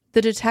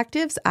 The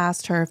detectives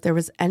asked her if there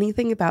was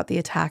anything about the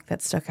attack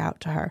that stuck out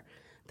to her.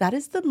 That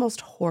is the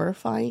most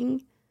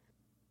horrifying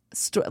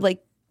story.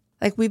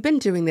 Like we've been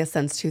doing this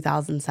since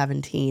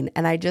 2017,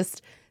 and I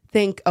just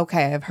think,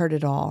 okay, I've heard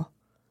it all.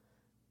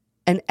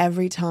 And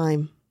every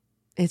time,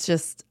 it's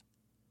just,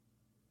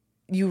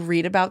 you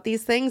read about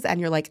these things, and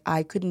you're like,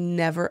 I could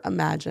never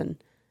imagine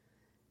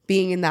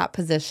being in that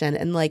position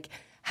and like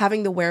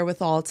having the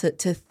wherewithal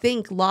to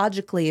think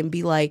logically and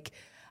be like,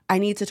 I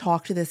need to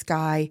talk to this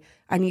guy.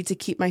 I need to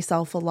keep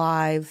myself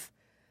alive.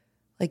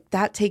 Like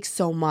that takes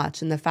so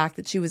much. And the fact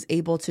that she was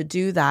able to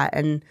do that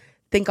and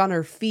think on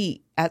her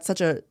feet at such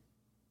a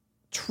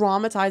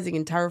traumatizing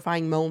and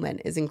terrifying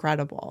moment is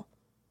incredible.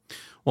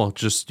 Well,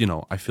 just,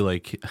 I feel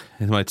like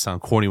it might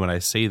sound corny when I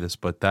say this,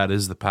 but that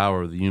is the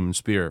power of the human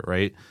spirit,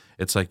 right?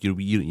 It's like you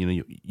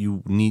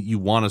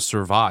want to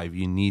survive.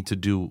 You need to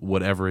do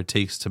whatever it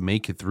takes to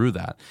make it through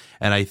that.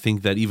 And I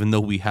think that even though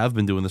we have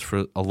been doing this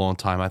for a long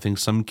time, I think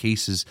some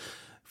cases,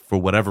 for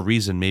whatever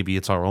reason, maybe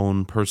it's our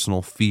own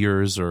personal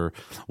fears or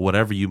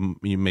whatever you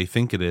may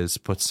think it is,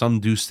 but some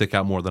do stick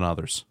out more than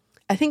others.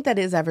 I think that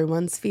is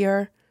everyone's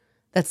fear,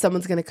 that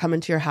someone's going to come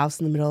into your house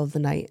in the middle of the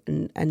night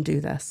and do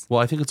this. Well,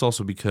 I think it's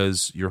also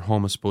because your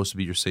home is supposed to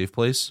be your safe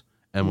place.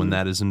 And when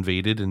that is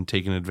invaded and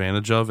taken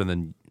advantage of, and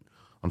then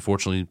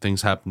unfortunately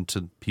things happen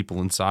to people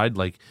inside,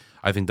 like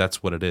I think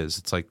that's what it is.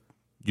 It's like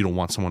you don't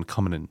want someone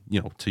coming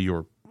in, to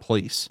your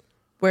place.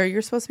 Where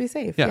you're supposed to be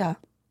safe. Yeah.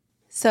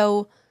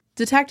 So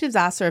detectives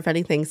asked her if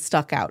anything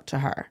stuck out to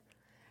her.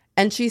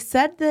 And she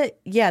said that,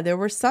 yeah, there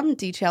were some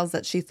details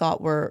that she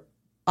thought were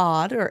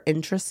odd or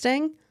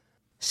interesting.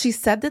 She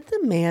said that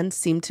the man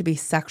seemed to be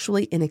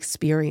sexually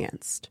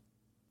inexperienced.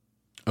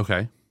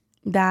 Okay.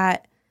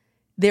 That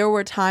there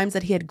were times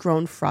that he had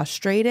grown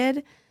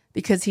frustrated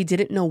because he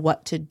didn't know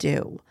what to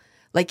do.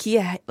 Like he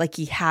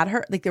had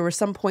her, like there were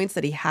some points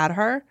that he had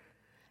her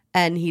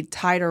and he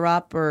tied her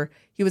up, or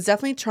he was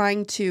definitely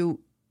trying to,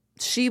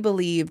 she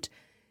believed,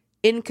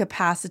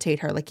 incapacitate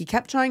her. Like he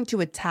kept trying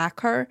to attack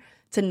her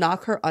to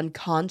knock her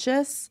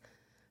unconscious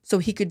so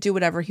he could do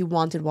whatever he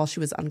wanted while she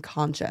was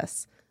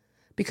unconscious.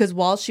 Because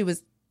while she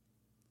was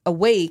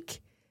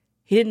awake,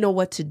 he didn't know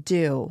what to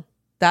do.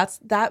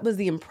 That was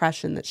the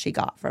impression that she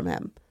got from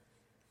him.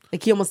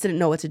 Like he almost didn't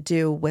know what to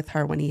do with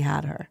her when he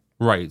had her.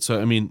 Right.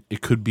 So, I mean,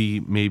 it could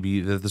be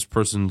maybe that this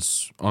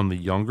person's on the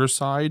younger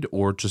side,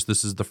 or just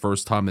this is the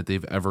first time that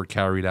they've ever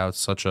carried out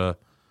such a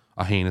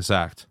heinous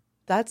act.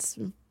 That's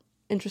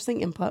interesting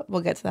input.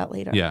 We'll get to that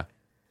later. Yeah.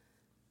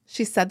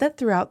 She said that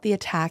throughout the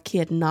attack, he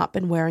had not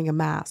been wearing a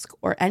mask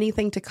or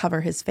anything to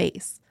cover his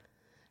face.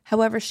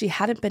 However, she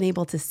hadn't been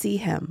able to see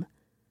him.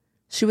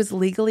 She was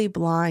legally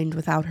blind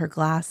without her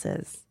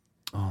glasses.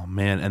 Oh,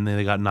 man. And then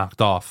they got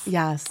knocked off.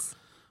 Yes.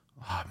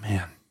 Oh,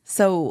 man.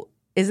 So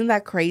isn't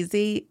that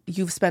crazy?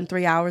 You've spent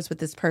 3 hours with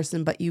this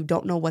person, but you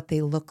don't know what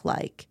they look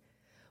like,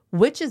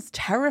 which is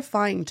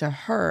terrifying to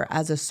her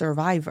as a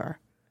survivor.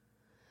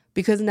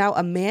 Because now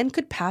a man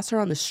could pass her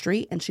on the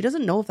street and she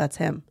doesn't know if that's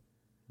him.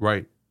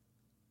 Right.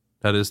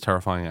 That is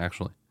terrifying,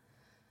 actually.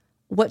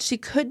 What she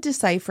could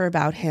decipher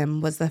about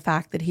him was the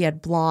fact that he had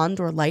blonde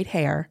or light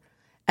hair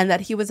and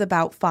that he was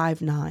about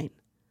 5'9".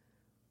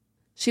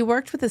 She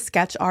worked with a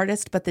sketch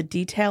artist, but the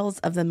details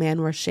of the man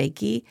were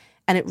shaky,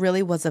 and it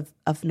really was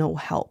of no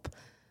help.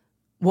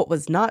 What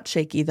was not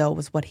shaky, though,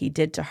 was what he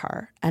did to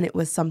her, and it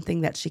was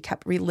something that she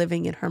kept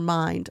reliving in her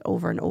mind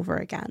over and over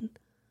again.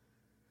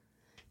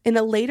 In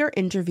a later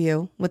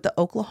interview with the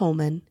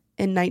Oklahoman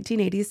in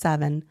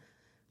 1987,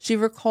 she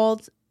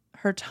recalled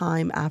her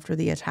time after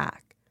the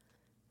attack.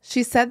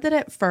 She said that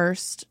at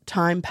first,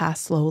 time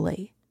passed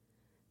slowly.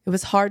 It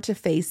was hard to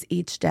face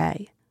each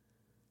day.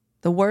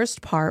 The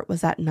worst part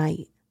was at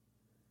night.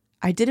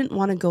 I didn't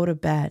want to go to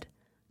bed,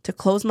 to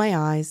close my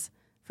eyes,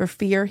 for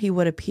fear he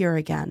would appear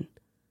again.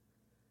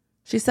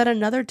 She said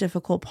another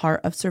difficult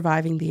part of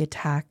surviving the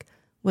attack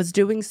was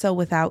doing so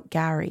without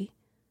Gary.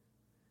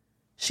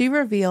 She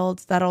revealed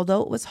that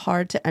although it was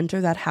hard to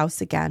enter that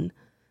house again,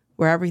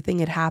 where everything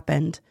had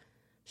happened,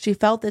 she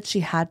felt that she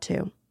had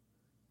to.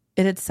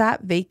 It had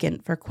sat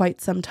vacant for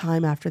quite some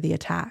time after the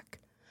attack.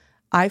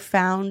 I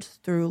found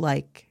through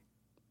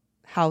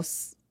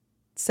house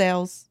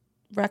sales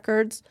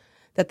records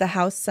that the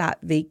house sat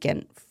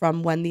vacant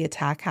from when the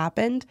attack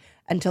happened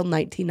until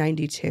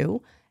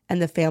 1992,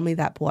 and the family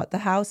that bought the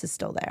house is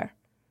still there.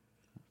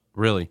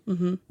 Really?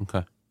 Mm-hmm.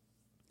 Okay.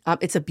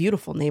 It's a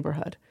beautiful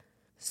neighborhood.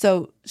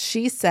 So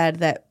she said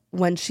that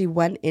when she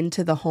went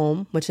into the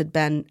home, which had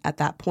been at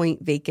that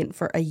point vacant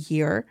for a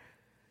year,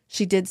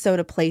 she did so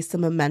to place a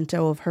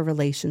memento of her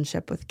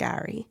relationship with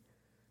Gary.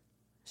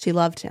 She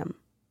loved him.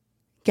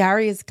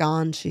 Gary is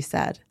gone, she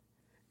said.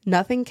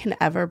 Nothing can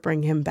ever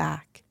bring him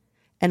back,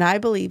 and I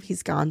believe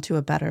he's gone to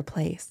a better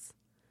place.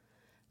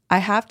 I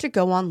have to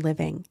go on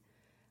living.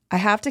 I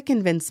have to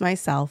convince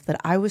myself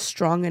that I was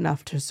strong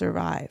enough to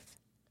survive.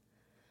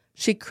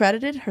 She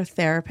credited her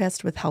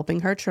therapist with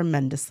helping her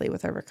tremendously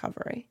with her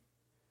recovery.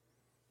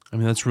 I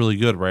mean, that's really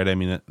good, right? I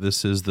mean,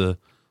 this is the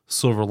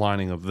silver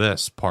lining of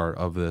this part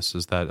of this,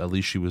 is that at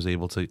least she was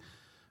able to,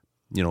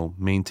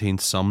 maintain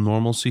some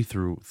normalcy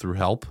through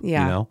help,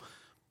 Yeah.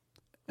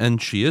 And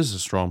she is a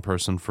strong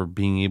person for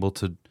being able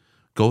to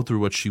go through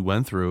what she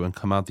went through and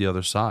come out the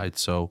other side.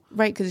 So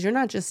Right, because you're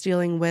not just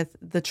dealing with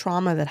the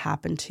trauma that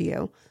happened to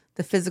you,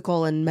 the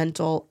physical and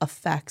mental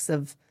effects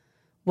of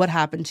what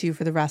happened to you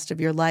for the rest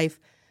of your life,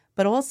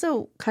 but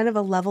also kind of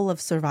a level of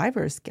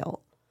survivor's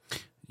guilt.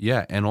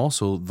 yeah, and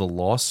also the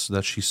loss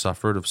that she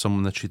suffered of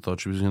someone that she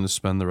thought she was going to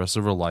spend the rest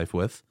of her life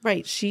with.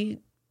 Right,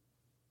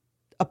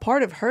 a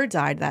part of her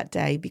died that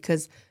day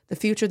because the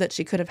future that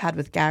she could have had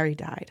with Gary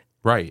died.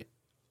 Right.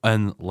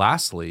 And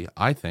lastly,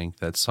 I think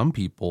that some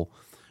people,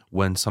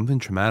 when something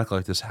traumatic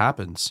like this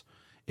happens,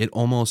 it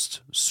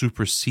almost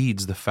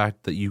supersedes the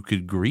fact that you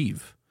could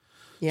grieve.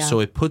 Yeah. So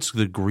it puts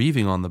the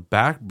grieving on the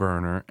back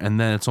burner, and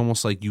then it's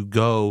almost like you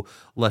go,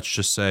 let's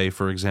just say,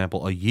 for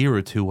example, a year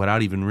or two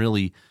without even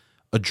really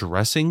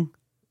addressing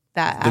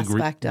that the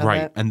aspect of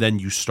right. it. And then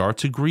you start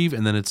to grieve,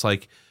 and then it's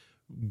like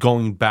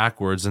going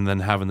backwards and then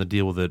having to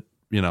deal with it,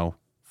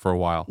 for a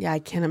while. Yeah, I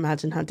can't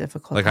imagine how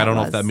difficult Like, that I don't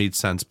know was. if that made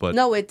sense, but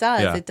No, it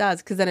does. yeah. It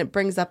does, because then it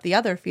brings up the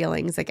other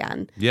feelings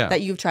again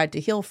that you've tried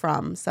to heal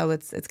from. So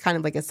it's kind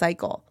of like a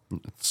cycle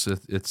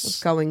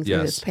it's going through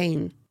yes. this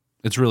pain.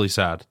 It's really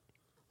sad.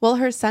 Well,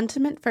 her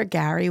sentiment for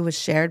Gary was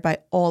shared by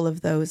all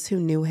of those who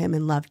knew him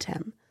and loved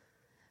him.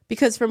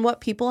 Because from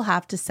what people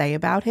have to say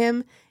about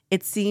him,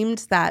 it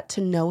seemed that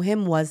to know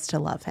him was to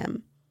love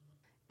him.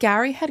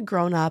 Gary had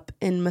grown up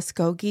in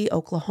Muskogee,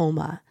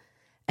 Oklahoma,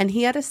 And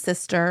he had a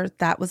sister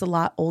that was a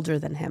lot older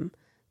than him,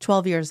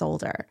 12 years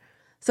older.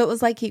 So it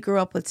was like he grew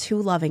up with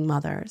two loving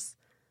mothers.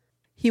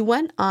 He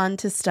went on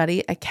to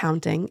study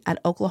accounting at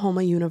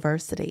Oklahoma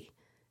University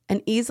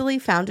and easily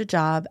found a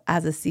job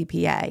as a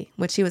CPA,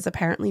 which he was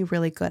apparently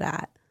really good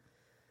at.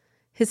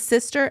 His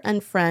sister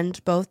and friend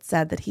both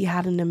said that he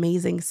had an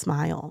amazing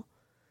smile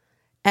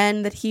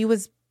and that he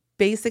was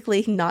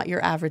basically not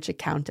your average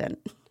accountant.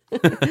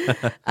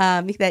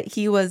 That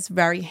he was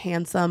very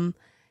handsome.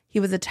 He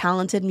was a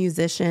talented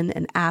musician,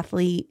 an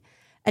athlete.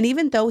 And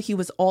even though he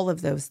was all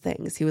of those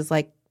things, he was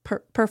like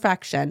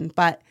perfection,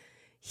 but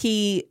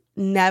he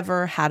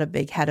never had a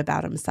big head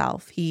about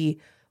himself. He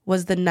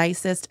was the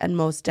nicest and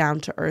most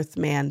down-to-earth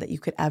man that you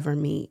could ever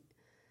meet.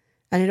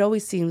 And it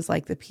always seems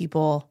like the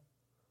people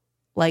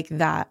like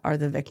that are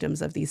the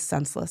victims of these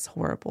senseless,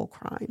 horrible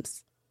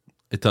crimes.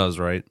 It does,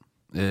 right?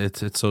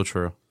 It's so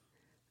true.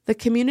 The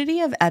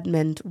community of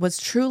Edmond was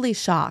truly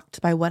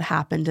shocked by what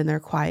happened in their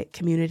quiet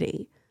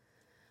community.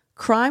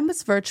 Crime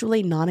was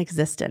virtually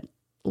non-existent,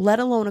 let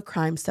alone a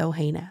crime so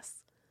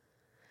heinous.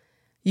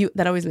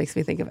 That always makes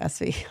me think of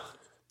SV.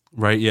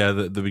 Right, yeah,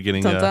 the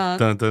beginning. Dun, Yeah. dun.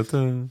 Dun, dun,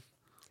 dun.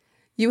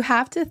 You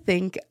have to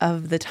think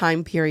of the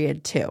time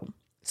period too.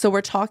 So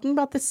we're talking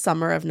about the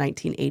summer of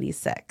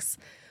 1986,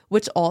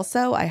 which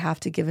also I have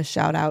to give a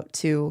shout out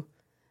to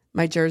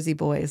my Jersey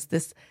boys.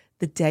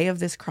 The day of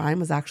this crime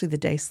was actually the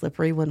day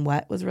Slippery When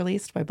Wet was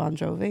released by Bon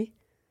Jovi.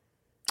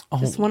 Oh,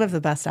 Just one of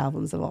the best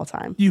albums of all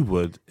time. you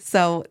would.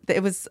 So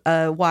it was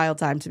a wild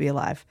time to be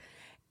alive.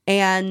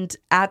 And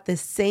at the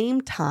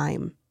same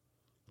time,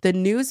 the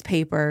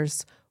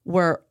newspapers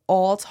were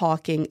all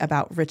talking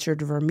about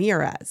Richard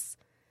Ramirez.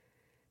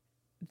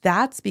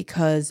 That's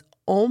because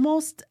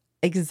almost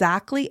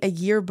exactly a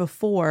year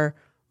before,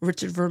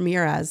 Richard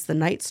Ramirez, the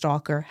Night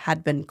Stalker,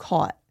 had been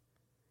caught.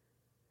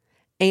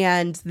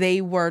 And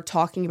they were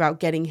talking about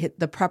getting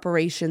the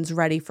preparations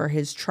ready for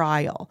his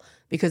trial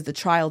because the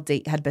trial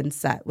date had been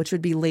set, which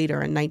would be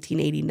later in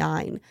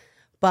 1989.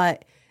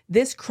 But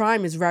this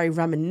crime is very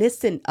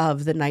reminiscent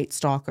of the Night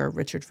Stalker.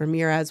 Richard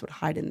Ramirez would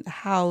hide in the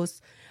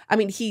house. I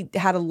mean, he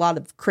had a lot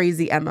of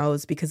crazy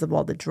MOs because of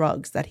all the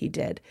drugs that he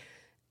did.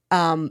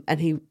 And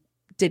he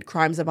did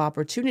crimes of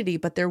opportunity,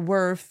 but there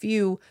were a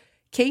few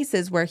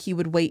cases where he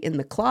would wait in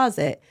the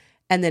closet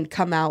and then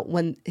come out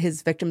when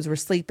his victims were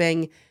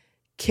sleeping,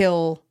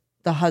 kill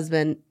the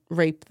husband,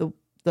 rape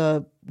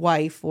the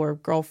wife or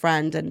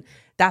girlfriend, and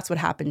that's what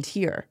happened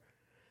here.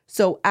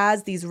 So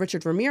as these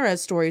Richard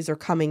Ramirez stories are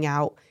coming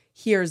out,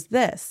 here's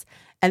this.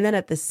 And then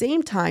at the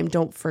same time,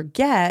 don't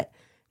forget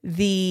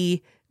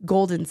the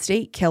Golden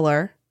State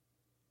Killer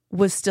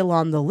was still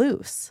on the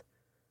loose.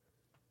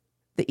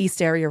 The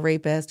East Area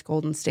Rapist,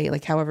 Golden State,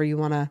 like however you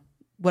want to,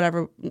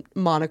 whatever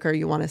moniker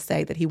you want to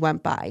say that he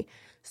went by.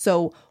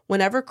 So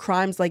whenever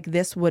crimes like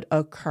this would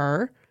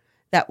occur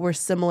that were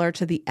similar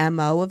to the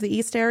MO of the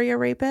East Area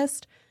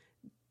Rapist,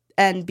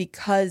 and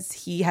because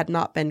he had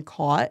not been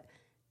caught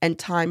and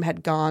time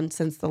had gone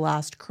since the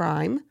last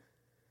crime,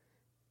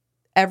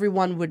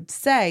 everyone would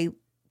say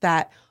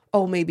that,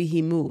 oh, maybe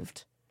he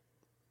moved.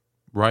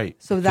 Right.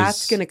 So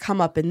that's going to come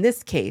up in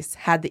this case.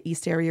 Had the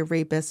East Area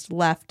Rapist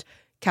left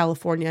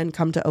California and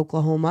come to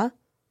Oklahoma?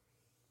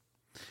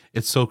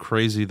 It's so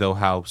crazy, though,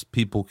 how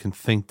people can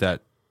think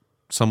that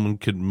someone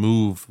could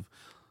move,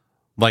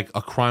 like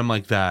a crime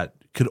like that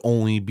could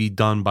only be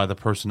done by the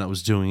person that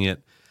was doing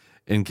it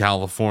in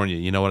California.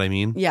 You know what I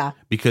mean? Yeah.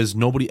 Because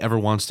nobody ever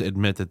wants to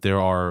admit that there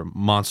are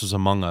monsters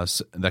among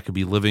us that could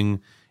be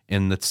living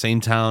in the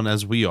same town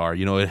as we are.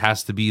 You know, it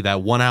has to be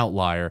that one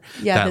outlier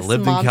that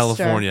lived in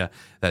California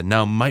that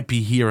now might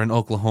be here in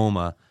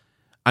Oklahoma.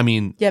 I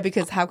mean, yeah,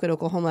 because how could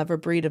Oklahoma ever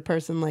breed a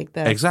person like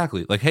this?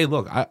 Exactly. Like, hey,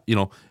 look,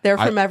 they're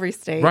from every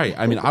state, right?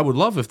 I mean, I would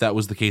love if that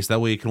was the case. That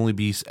way, it can only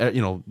be,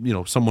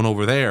 someone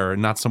over there,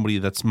 and not somebody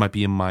that's might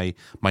be in my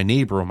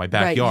neighbor or my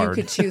backyard. Right.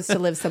 You could choose to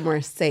live somewhere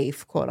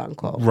safe, quote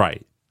unquote.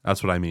 Right.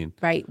 That's what I mean.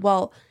 Right.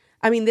 Well,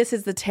 I mean, this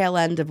is the tail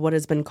end of what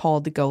has been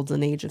called the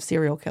golden age of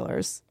serial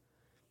killers,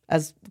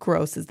 as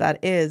gross as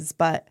that is.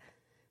 But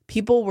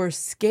people were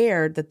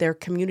scared that their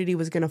community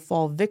was going to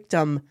fall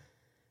victim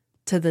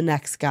to the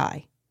next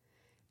guy.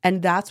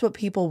 And that's what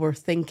people were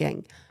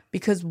thinking,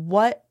 because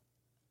what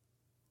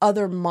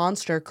other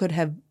monster could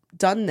have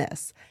done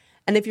this?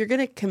 And if you're going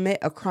to commit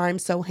a crime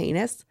so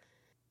heinous,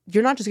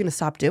 you're not just going to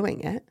stop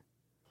doing it.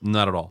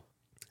 Not at all.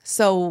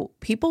 So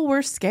people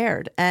were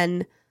scared.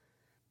 And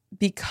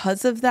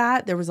because of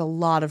that, there was a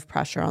lot of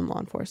pressure on law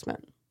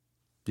enforcement.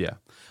 Yeah.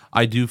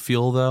 I do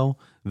feel, though,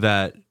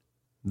 that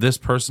this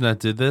person that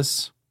did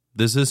this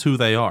is who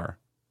they are.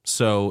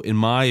 So in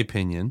my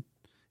opinion,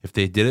 if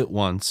they did it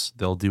once,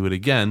 they'll do it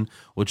again,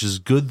 which is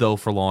good, though,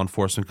 for law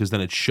enforcement, because then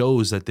it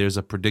shows that there's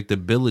a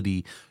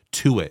predictability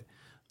to it.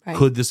 Right.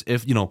 Could this,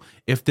 if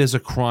there's a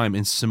crime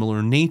in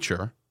similar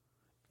nature,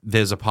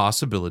 there's a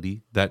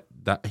possibility that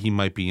he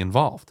might be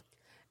involved.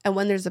 And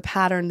when there's a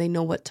pattern, they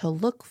know what to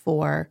look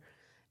for.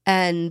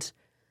 And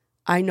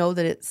I know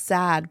that it's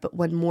sad, but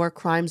when more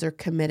crimes are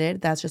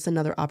committed, that's just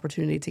another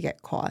opportunity to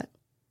get caught.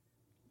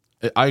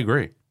 I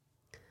agree.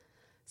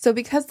 So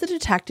because the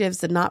detectives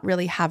did not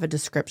really have a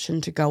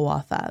description to go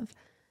off of,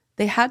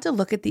 they had to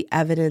look at the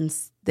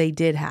evidence they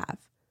did have.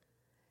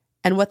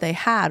 And what they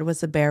had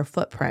was a bare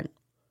footprint.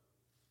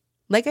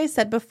 Like I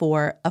said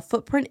before, a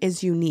footprint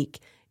is unique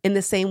in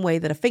the same way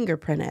that a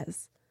fingerprint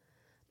is.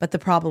 But the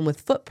problem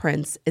with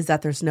footprints is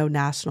that there's no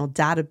national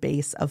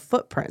database of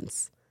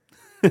footprints.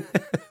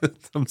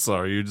 I'm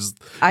sorry,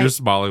 you're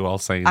smiling while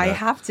saying that. I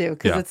have to,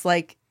 because it's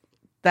like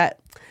that.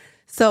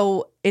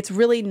 So it's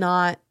really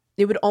not,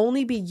 it would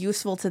only be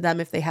useful to them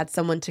if they had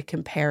someone to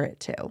compare it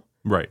to.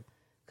 Right.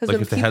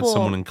 Like if they had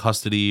someone in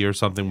custody or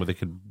something where they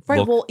could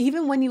look. Well,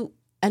 even when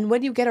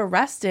you get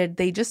arrested,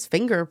 they just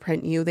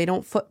fingerprint you. They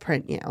don't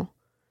footprint you.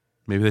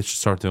 Maybe they should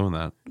start doing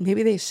that.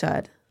 Maybe they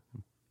should.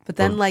 But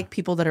then like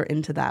people that are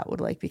into that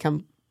would like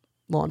become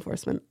law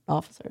enforcement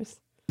officers.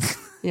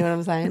 You know what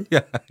I'm saying?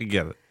 Yeah, I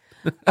get it.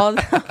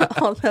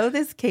 Although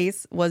this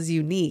case was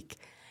unique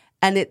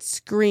and it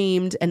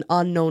screamed an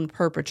unknown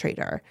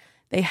perpetrator,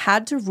 they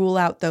had to rule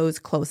out those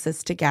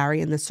closest to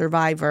Gary and the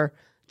survivor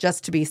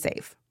just to be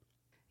safe.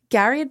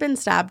 Gary had been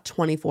stabbed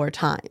 24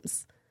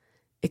 times.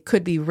 It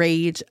could be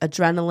rage,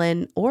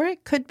 adrenaline, or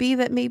it could be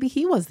that maybe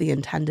he was the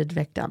intended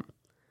victim.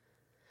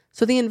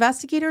 So the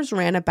investigators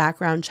ran a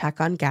background check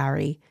on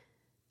Gary,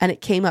 and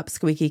it came up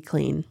squeaky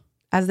clean,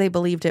 as they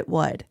believed it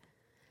would.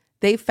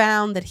 They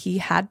found that he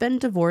had been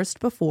divorced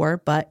before,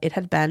 but it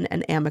had been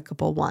an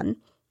amicable one.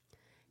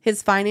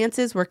 His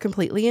finances were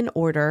completely in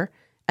order,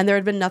 and there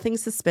had been nothing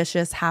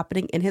suspicious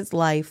happening in his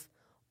life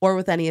or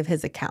with any of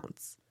his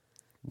accounts.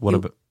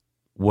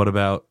 What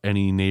about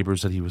any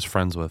neighbors that he was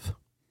friends with?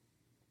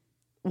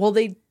 Well,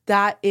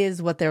 that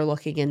is what they're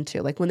looking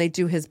into. Like when they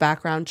do his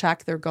background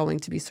check, they're going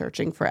to be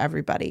searching for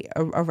everybody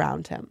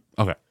around him.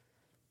 Okay.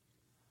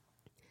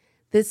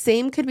 The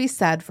same could be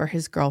said for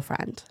his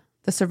girlfriend,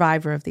 the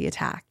survivor of the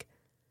attack.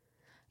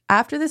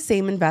 After the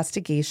same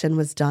investigation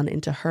was done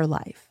into her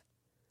life,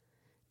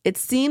 it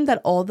seemed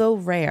that although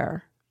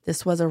rare,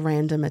 this was a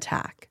random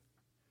attack.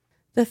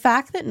 The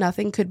fact that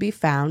nothing could be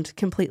found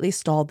completely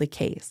stalled the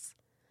case.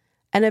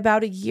 And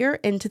about a year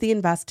into the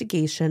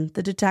investigation,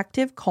 the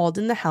detective called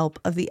in the help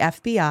of the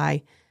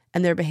FBI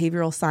and their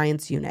behavioral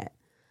science unit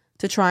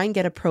to try and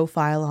get a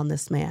profile on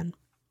this man.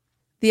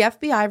 The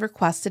FBI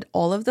requested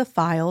all of the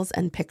files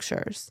and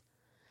pictures,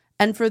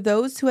 and for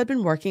those who had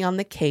been working on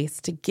the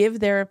case to give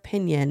their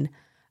opinion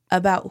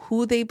about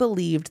who they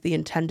believed the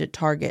intended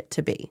target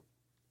to be.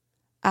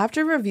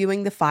 After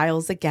reviewing the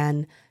files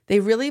again,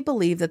 they really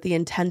believed that the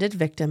intended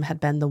victim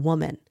had been the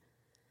woman.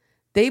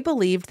 They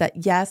believed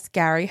that, yes,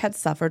 Gary had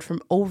suffered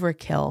from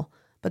overkill,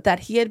 but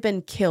that he had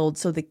been killed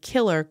so the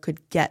killer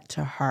could get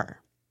to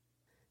her.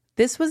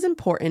 This was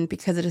important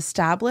because it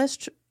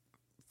established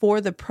for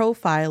the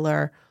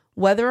profiler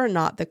whether or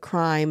not the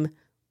crime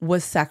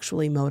was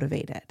sexually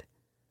motivated.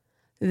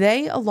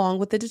 They, along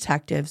with the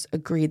detectives,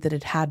 agreed that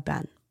it had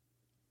been.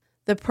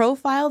 The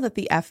profile that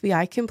the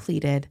FBI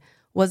completed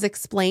was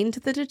explained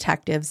to the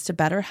detectives to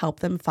better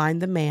help them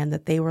find the man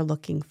that they were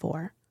looking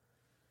for.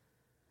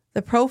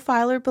 The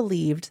profiler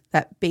believed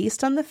that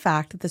based on the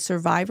fact that the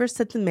survivor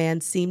said the man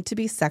seemed to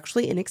be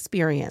sexually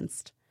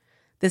inexperienced.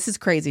 This is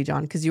crazy,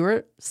 John, because you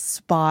were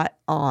spot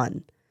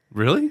on.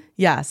 Really?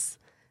 Yes.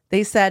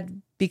 They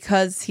said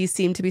because he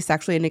seemed to be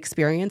sexually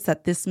inexperienced,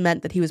 that this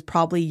meant that he was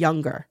probably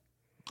younger.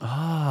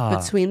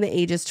 Between the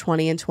ages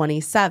 20 and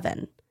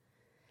 27.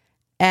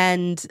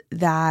 And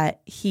that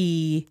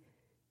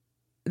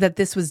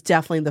this was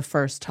definitely the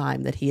first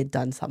time that he had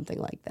done something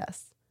like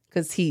this.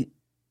 Because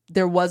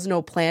there was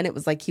no plan. It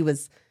was like he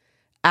was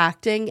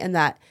acting, and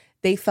that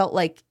they felt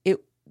like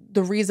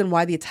the reason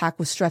why the attack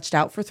was stretched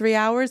out for 3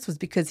 hours was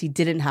because he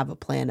didn't have a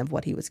plan of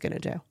what he was going to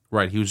do.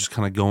 Right. He was just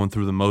kind of going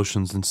through the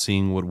motions and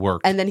seeing what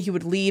worked. And then he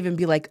would leave and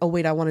be like, oh,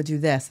 wait, I want to do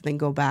this, and then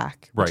go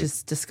back, which right.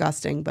 is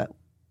disgusting, but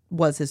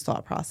was his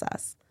thought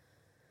process.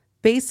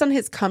 Based on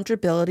his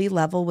comfortability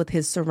level with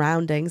his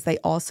surroundings, they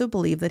also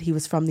believed that he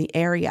was from the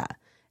area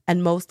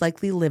and most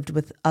likely lived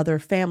with other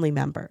family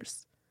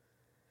members.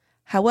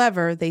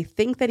 However, they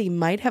think that he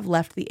might have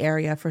left the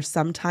area for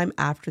some time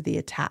after the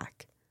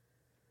attack.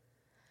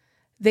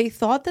 They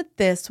thought that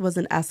this was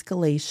an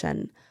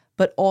escalation,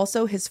 but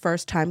also his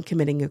first time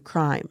committing a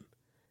crime,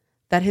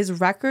 that his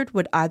record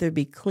would either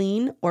be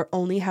clean or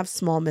only have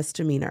small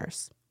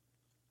misdemeanors.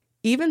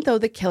 Even though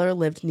the killer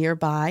lived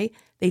nearby,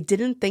 they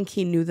didn't think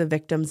he knew the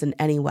victims in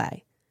any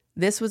way.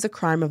 This was a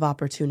crime of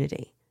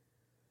opportunity.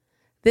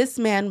 This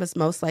man was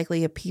most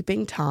likely a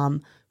peeping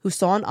Tom who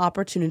saw an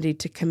opportunity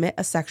to commit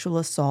a sexual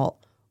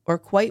assault, or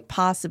quite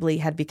possibly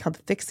had become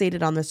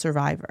fixated on the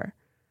survivor,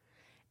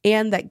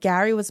 and that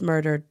Gary was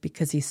murdered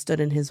because he stood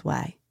in his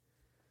way.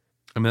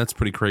 I mean, that's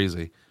pretty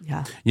crazy.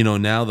 Yeah. You know,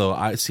 now though,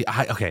 I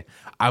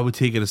would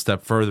take it a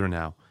step further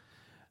now.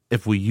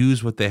 If we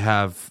use what they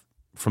have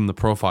from the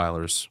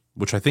profilers,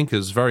 which I think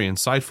is very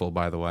insightful,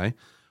 by the way,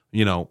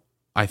 you know,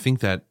 I think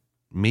that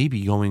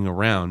maybe going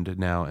around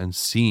now and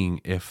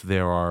seeing if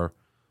there are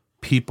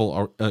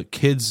people or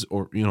kids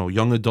or, you know,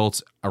 young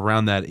adults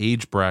around that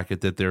age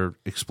bracket that they're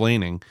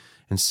explaining,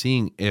 and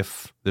seeing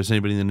if there's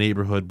anybody in the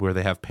neighborhood where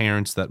they have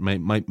parents that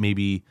might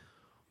maybe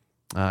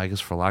I guess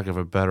for lack of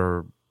a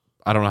better,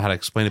 I don't know how to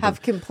explain it, Have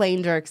but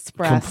complained or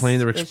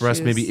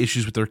expressed maybe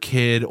issues with their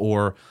kid,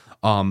 or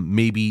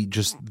maybe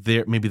just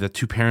maybe the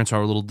two parents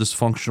are a little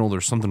dysfunctional.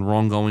 There's something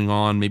wrong going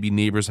on. Maybe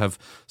neighbors have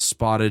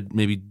spotted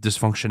maybe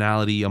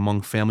dysfunctionality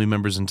among family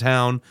members in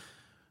town,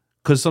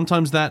 because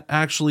sometimes that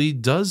actually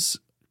does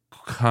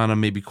kind of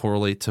maybe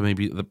correlate to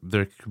maybe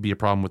there could be a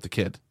problem with the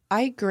kid.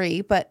 I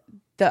agree, but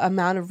the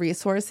amount of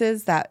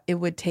resources that it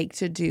would take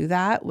to do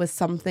that was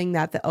something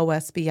that the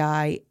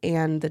OSBI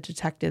and the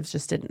detectives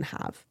just didn't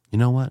have. You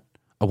know what?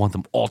 I want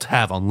them all to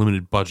have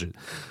unlimited budget.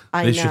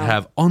 They They should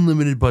have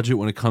unlimited budget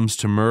when it comes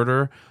to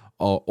murder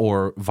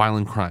or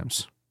violent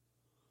crimes.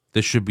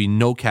 There should be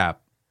no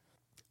cap.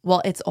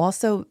 Well, it's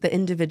also the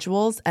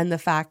individuals and the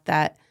fact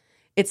that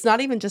it's not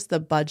even just the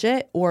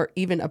budget or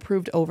even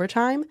approved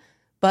overtime,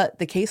 but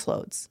the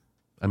caseloads.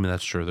 I mean,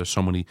 that's true. There's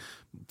so many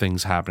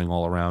things happening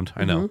all around.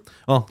 I know.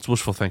 Well, it's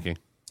wishful thinking.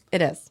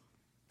 It is.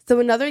 So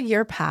another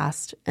year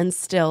passed, and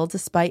still,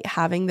 despite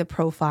having the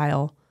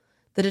profile,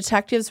 the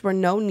detectives were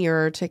no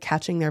nearer to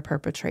catching their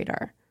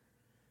perpetrator.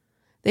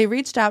 They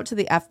reached out to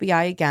the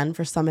FBI again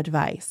for some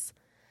advice,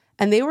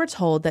 and they were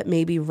told that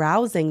maybe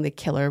rousing the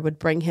killer would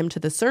bring him to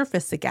the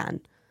surface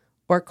again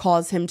or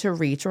cause him to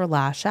reach or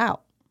lash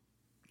out.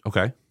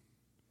 Okay.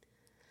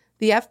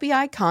 The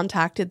FBI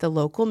contacted the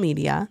local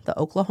media, the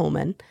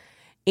Oklahoman,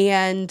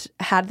 and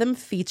had them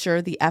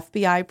feature the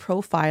FBI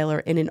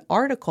profiler in an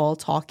article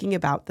talking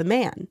about the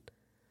man.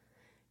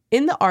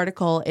 In the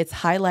article, it's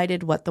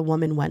highlighted what the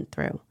woman went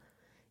through.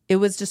 It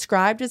was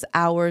described as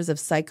hours of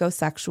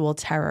psychosexual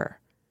terror.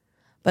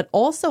 But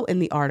also in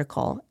the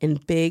article, in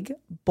big,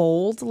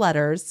 bold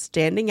letters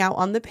standing out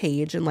on the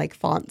page in like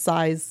font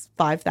size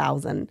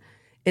 5,000,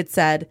 it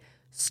said,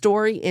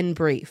 "Story in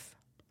brief."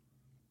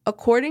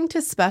 According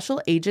to Special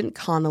Agent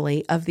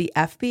Connolly of the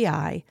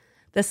FBI,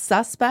 the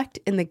suspect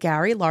in the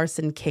Gary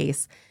Larson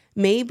case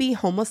may be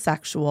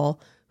homosexual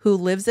who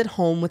lives at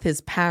home with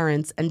his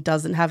parents and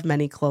doesn't have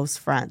many close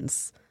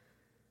friends.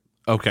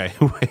 Okay,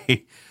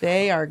 wait.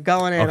 They are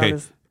going in on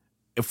this.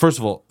 First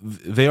of all,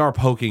 they are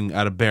poking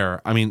at a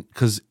bear. I mean,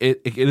 because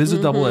it is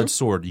a double-edged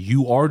sword.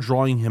 You are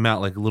drawing him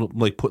out like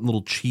putting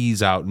little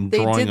cheese out and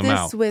drawing him out. They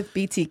did this with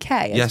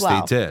BTK as Yes,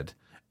 well. they did.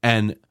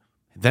 And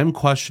them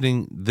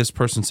questioning this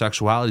person's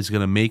sexuality is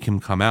going to make him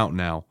come out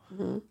now.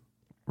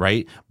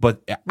 Right?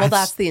 But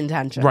that's the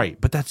intention. Right.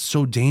 But that's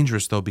so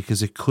dangerous, though,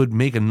 because it could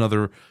make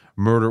another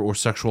murder or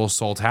sexual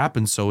assault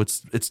happen. So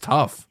it's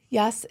tough.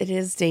 Yes, it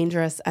is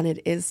dangerous and it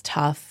is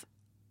tough.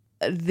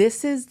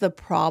 This is the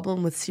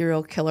problem with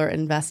serial killer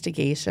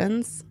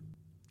investigations,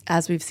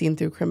 as we've seen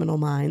through Criminal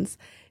Minds,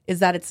 is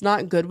that it's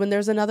not good when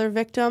there's another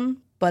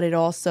victim, but it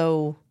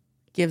also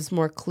gives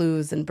more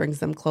clues and brings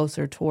them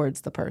closer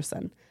towards the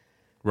person.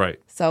 Right.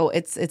 So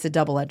it's a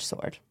double-edged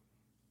sword.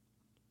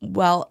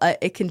 Well,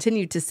 it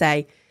continued to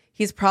say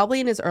he's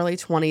probably in his early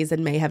 20s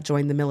and may have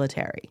joined the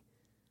military.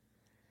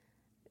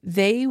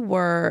 They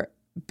were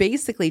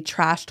basically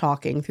trash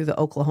talking through the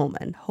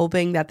Oklahoman,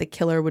 hoping that the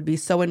killer would be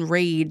so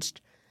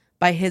enraged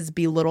by his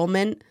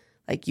belittlement,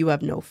 like you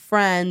have no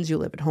friends, you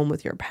live at home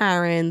with your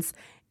parents,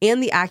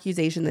 and the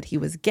accusation that he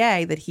was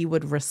gay, that he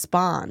would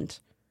respond.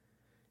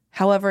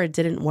 However, it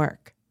didn't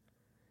work.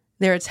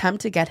 Their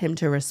attempt to get him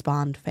to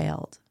respond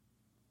failed.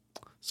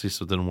 See,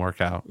 so it didn't work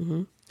out.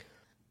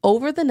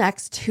 Over the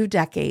next 2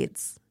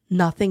 decades,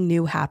 nothing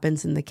new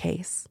happens in the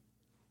case.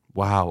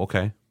 Wow,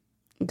 okay.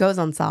 It goes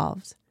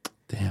unsolved.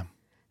 Damn.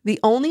 The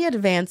only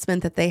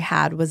advancement that they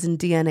had was in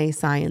DNA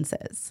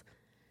sciences.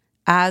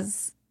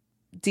 As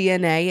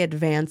DNA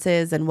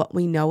advances and what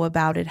we know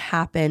about it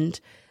happened,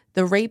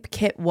 the rape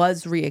kit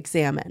was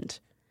re-examined.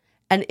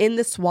 And in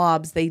the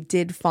swabs, they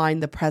did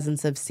find the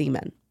presence of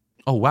semen.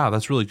 Oh, wow,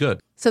 that's really good.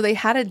 So they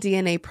had a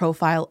DNA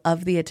profile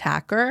of the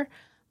attacker,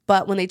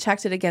 but when they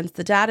checked it against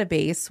the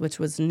database, which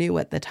was new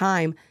at the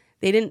time,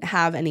 they didn't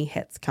have any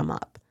hits come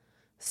up.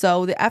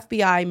 So the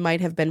FBI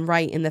might have been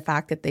right in the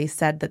fact that they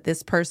said that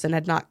this person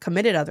had not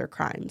committed other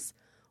crimes,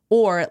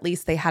 or at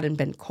least they hadn't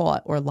been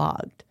caught or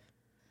logged.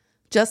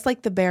 Just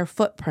like the bare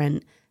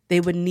footprint,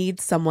 they would need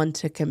someone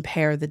to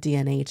compare the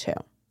DNA to.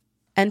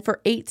 And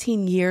for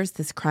 18 years,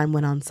 this crime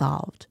went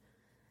unsolved.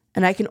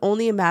 And I can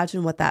only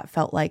imagine what that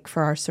felt like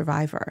for our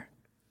survivor.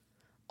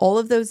 All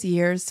of those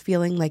years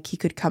feeling like he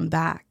could come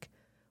back,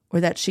 or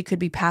that she could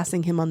be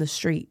passing him on the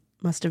street,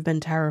 must have been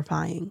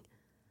terrifying.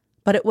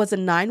 But it was a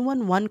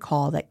 911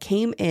 call that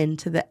came in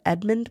to the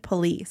Edmond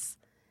police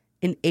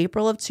in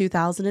April of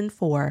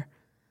 2004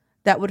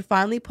 that would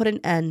finally put an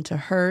end to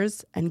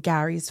hers and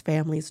Gary's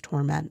family's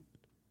torment.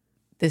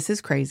 This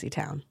is crazy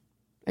town.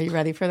 Are you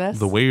ready for this?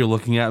 The way you're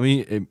looking at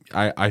me,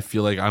 I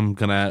feel like I'm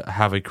going to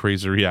have a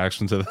crazy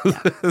reaction to this.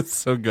 It's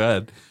so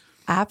good.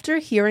 After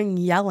hearing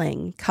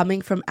yelling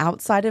coming from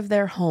outside of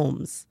their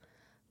homes,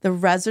 the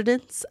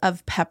residents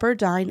of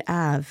Pepperdine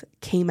Ave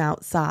came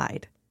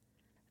outside.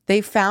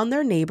 They found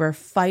their neighbor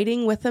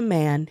fighting with a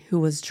man who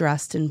was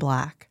dressed in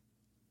black.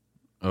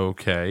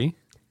 Okay.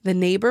 The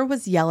neighbor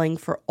was yelling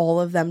for all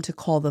of them to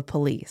call the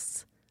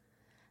police.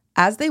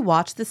 As they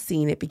watched the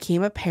scene, it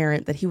became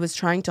apparent that he was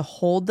trying to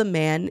hold the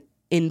man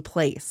in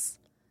place.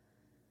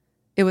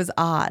 It was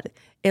odd.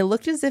 It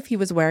looked as if he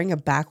was wearing a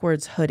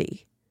backwards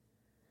hoodie.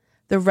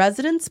 The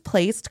residents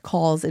placed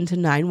calls into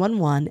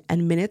 911,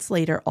 and minutes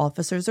later,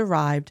 officers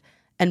arrived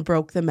and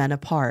broke the men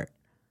apart.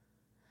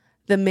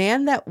 The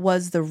man that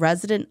was the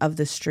resident of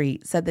the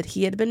street said that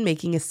he had been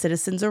making a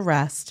citizen's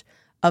arrest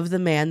of the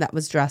man that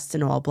was dressed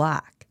in all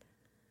black.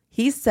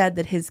 He said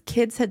that his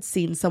kids had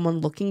seen someone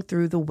looking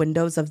through the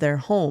windows of their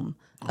home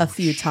a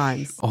few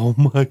times. Oh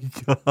my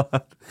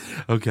God.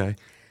 Okay.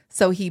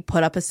 So he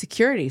put up a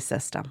security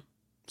system.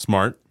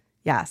 Smart.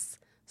 Yes.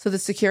 So the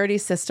security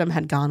system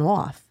had gone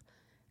off.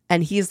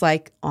 And he's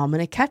like, oh, I'm going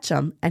to catch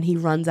him. And he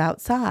runs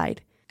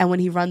outside. And when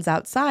he runs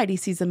outside, he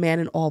sees a man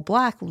in all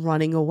black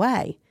running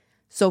away.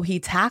 So he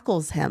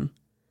tackles him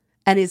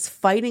and is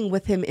fighting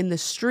with him in the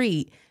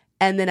street.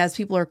 And then as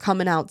people are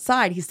coming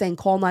outside, he's saying,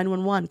 call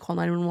 911, call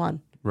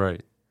 911.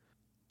 Right.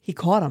 He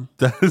caught him.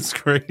 That is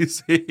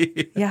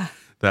crazy. Yeah.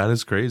 That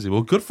is crazy.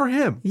 Well, good for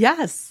him.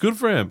 Yes. Good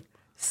for him.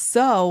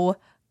 So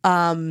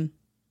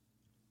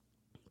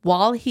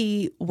while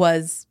he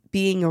was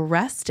being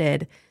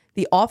arrested,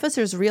 the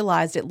officers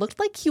realized it looked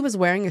like he was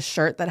wearing a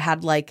shirt that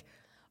had like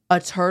a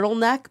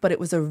turtleneck, but it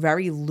was a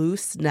very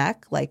loose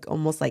neck, like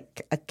almost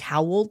like a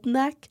cowled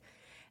neck.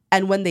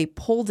 And when they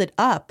pulled it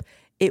up,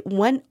 it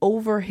went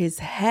over his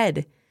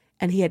head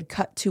and he had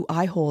cut 2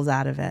 eye holes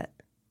out of it.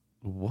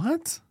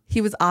 What?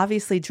 He was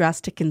obviously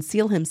dressed to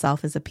conceal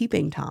himself as a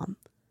peeping Tom.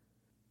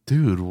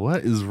 Dude,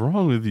 what is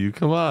wrong with you?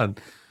 Come on.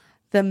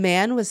 The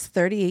man was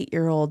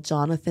 38-year-old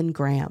Jonathan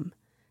Graham,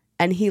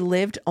 and he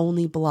lived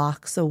only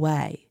blocks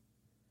away.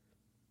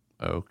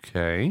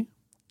 Okay.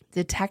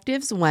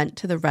 Detectives went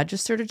to the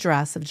registered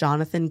address of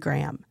Jonathan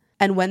Graham,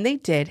 and when they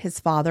did, his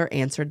father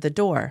answered the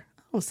door.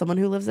 Oh, someone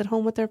who lives at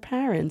home with their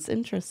parents.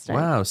 Interesting.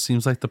 Wow,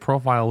 seems like the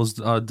profile was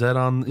dead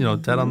on,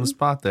 dead on the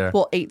spot there.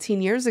 Well,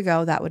 18 years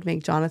ago, that would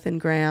make Jonathan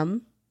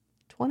Graham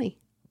 20.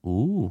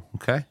 Ooh,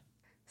 okay.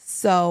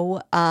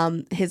 So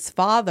his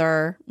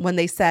father, when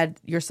they said,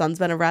 your son's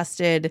been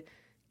arrested,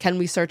 can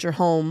we search your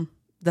home?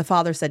 The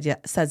father says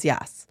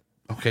yes.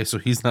 Okay, so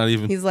he's not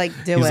even... He's like,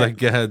 do it. He's like,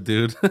 go ahead,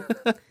 dude.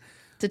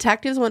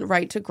 Detectives went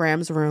right to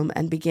Graham's room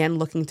and began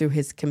looking through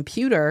his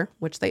computer,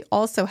 which they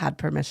also had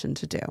permission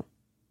to do.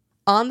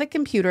 On the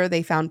computer,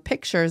 they found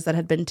pictures that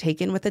had been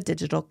taken with a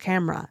digital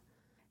camera.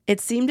 It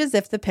seemed as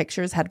if the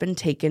pictures had been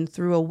taken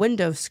through a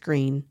window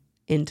screen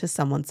into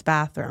someone's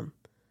bathroom.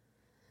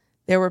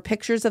 There were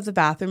pictures of the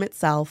bathroom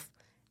itself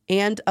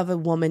and of a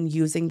woman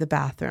using the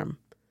bathroom.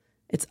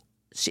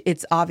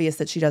 It's obvious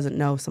that she doesn't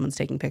know someone's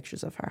taking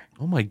pictures of her.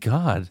 Oh my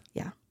God.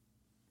 Yeah.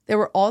 There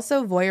were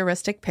also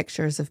voyeuristic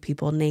pictures of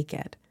people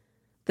naked.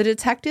 The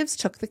detectives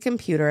took the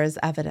computer as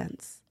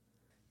evidence.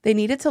 They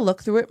needed to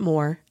look through it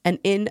more and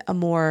in a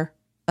more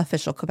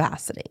official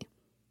capacity.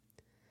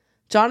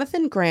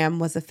 Jonathan Graham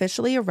was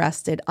officially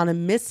arrested on a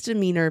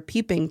misdemeanor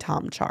peeping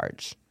Tom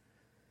charge.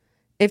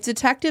 If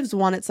detectives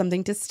wanted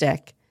something to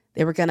stick,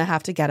 they were going to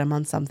have to get him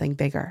on something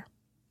bigger.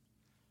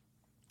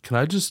 Can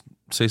I just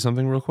say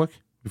something real quick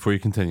before you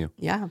continue?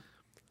 Yeah.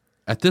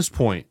 At this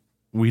point,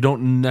 we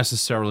don't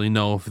necessarily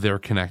know if they're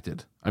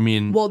connected. I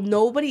mean... Well,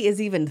 nobody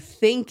is even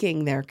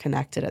thinking they're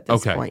connected at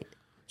this point.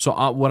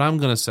 So what I'm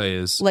going to say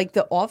is... Like,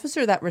 the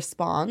officer that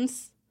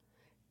responds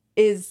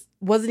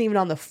wasn't even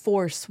on the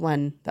force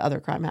when the other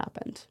crime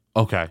happened.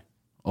 Okay.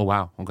 Oh,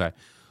 wow. Okay.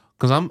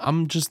 Because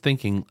I'm just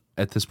thinking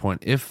at this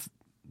point, if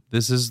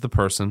this is the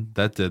person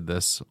that did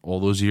this all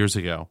those years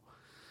ago,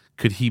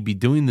 could he be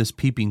doing this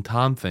peeping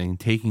Tom thing,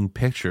 taking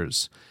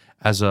pictures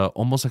as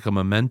almost like a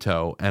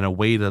memento and a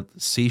way to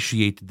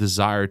satiate the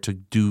desire to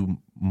do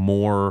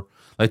more,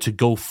 like to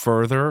go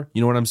further?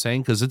 You know what I'm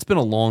saying? Because it's been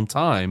a long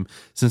time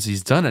since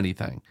he's done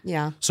anything.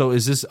 Yeah. So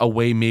is this a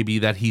way maybe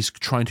that he's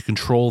trying to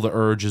control the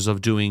urges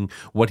of doing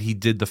what he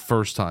did the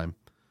first time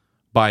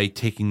by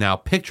taking now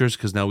pictures?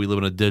 Because now we live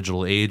in a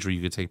digital age where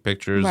you could take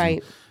pictures.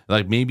 Right. And,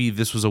 like maybe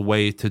this was a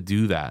way to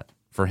do that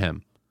for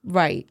him.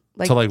 Right.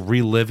 To like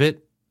relive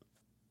it.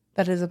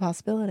 That is a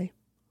possibility.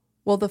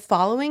 Well, the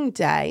following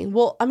day,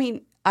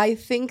 I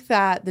think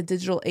that the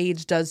digital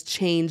age does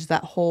change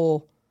that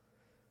whole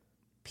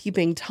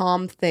peeping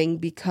Tom thing,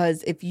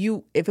 because if it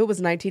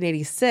was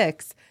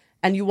 1986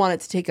 and you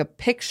wanted to take a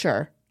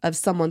picture of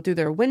someone through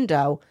their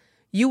window,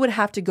 you would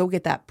have to go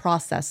get that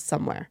processed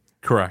somewhere.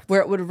 Correct.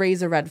 Where it would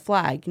raise a red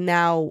flag.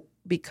 Now,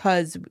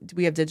 because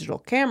we have digital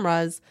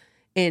cameras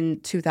in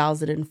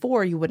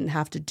 2004, you wouldn't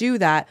have to do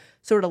that.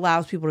 So it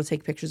allows people to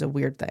take pictures of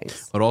weird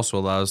things. It also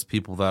allows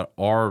people that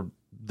are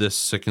this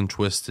sick and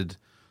twisted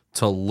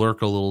to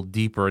lurk a little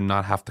deeper and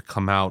not have to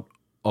come out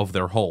of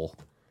their hole.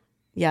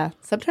 Yeah.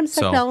 Sometimes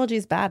technology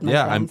is bad, my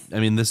yeah, friends. I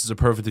mean, this is a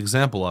perfect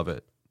example of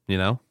it, you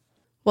know?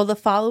 Well, the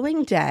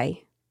following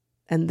day,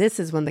 and this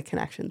is when the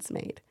connection's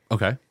made.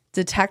 Okay.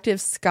 Detective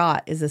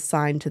Scott is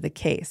assigned to the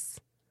case.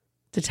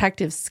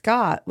 Detective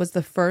Scott was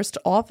the first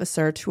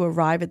officer to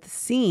arrive at the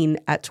scene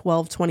at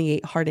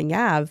 1228 Harding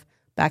Ave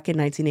back in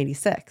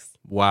 1986.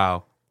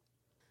 Wow.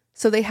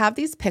 So they have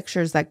these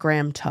pictures that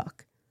Graham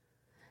took.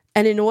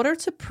 And in order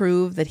to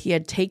prove that he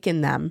had taken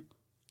them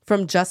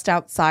from just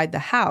outside the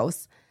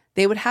house,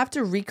 they would have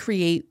to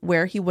recreate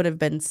where he would have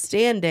been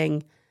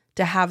standing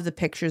to have the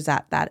pictures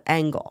at that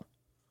angle.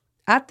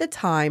 At the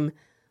time,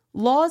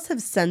 laws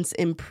have since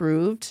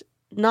improved,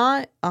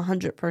 not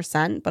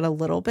 100%, but a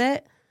little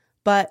bit.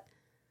 But,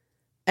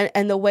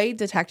 and the way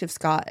Detective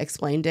Scott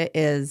explained it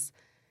is,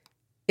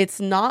 it's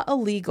not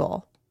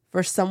illegal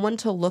for someone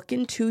to look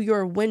into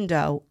your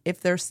window if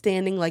they're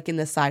standing like in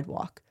the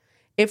sidewalk.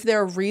 If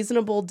they're a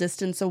reasonable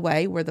distance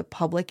away where the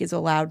public is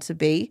allowed to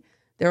be,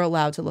 they're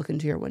allowed to look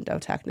into your window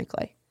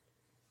technically.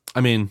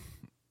 I mean,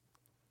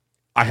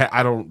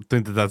 I don't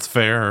think that that's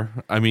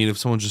fair. I mean, if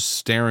someone's just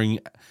staring...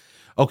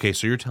 Okay,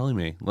 so you're telling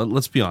me,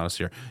 let's be honest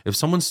here. If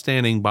someone's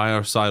standing by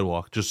our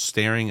sidewalk, just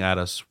staring at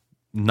us,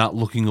 not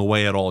looking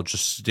away at all,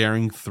 just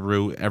staring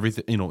through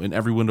everything, in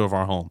every window of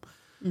our home,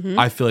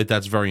 I feel like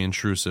that's very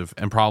intrusive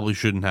and probably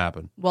shouldn't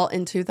happen. Well,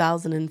 in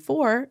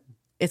 2004,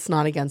 it's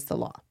not against the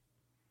law.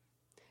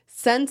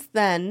 Since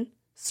then,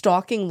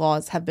 stalking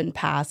laws have been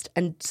passed,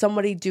 and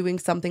somebody doing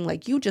something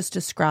like you just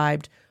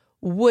described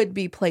would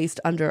be placed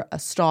under a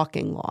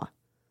stalking law.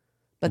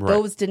 But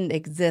those didn't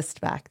exist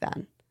back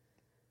then.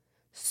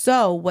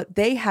 So what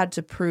they had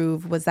to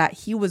prove was that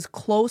he was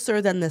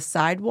closer than the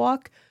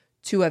sidewalk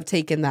to have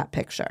taken that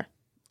picture.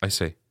 I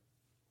see.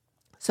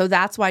 So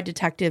that's why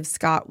Detective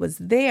Scott was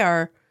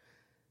there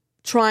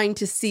trying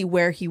to see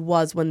where he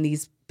was when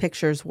these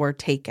pictures were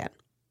taken.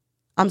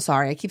 I'm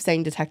sorry, I keep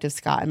saying Detective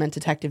Scott. I meant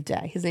Detective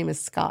Day. His name is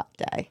Scott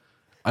Day.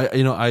 But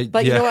you know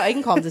what? I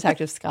can call him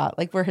Detective Scott.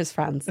 Like, we're his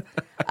friends.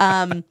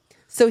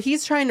 So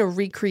he's trying to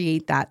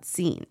recreate that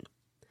scene.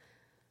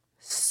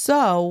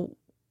 So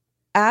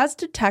as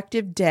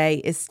Detective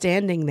Day is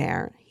standing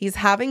there, he's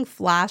having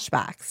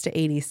flashbacks to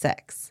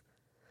 86.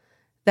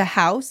 The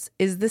house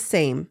is the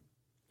same.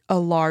 A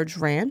large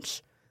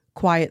ranch,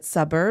 quiet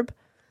suburb,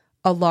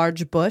 a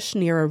large bush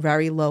near a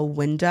very low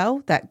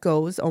window that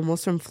goes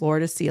almost from floor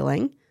to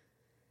ceiling.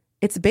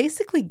 It's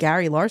basically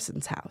Gary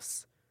Larson's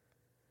house.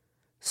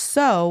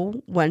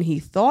 So when he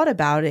thought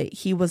about it,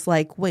 he was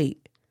like,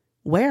 wait,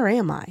 where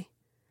am I?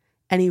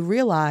 And he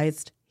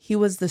realized he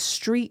was the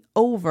street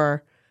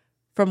over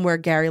from where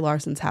Gary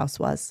Larson's house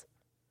was.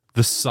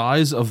 The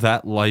size of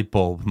that light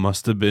bulb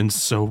must have been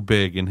so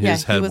big in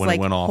his head when it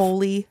went off.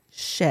 Holy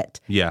shit.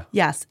 Yeah.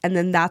 Yes. And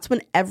then that's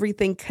when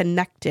everything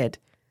connected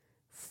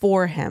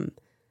for him.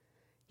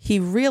 He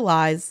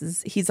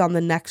realizes he's on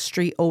the next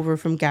street over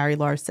from Gary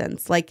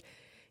Larson's. Like,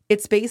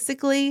 it's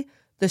basically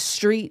the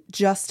street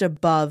just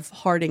above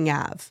Harding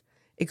Ave.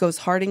 It goes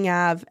Harding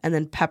Ave and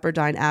then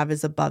Pepperdine Ave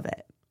is above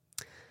it.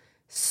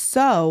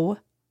 So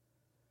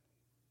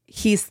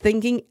he's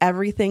thinking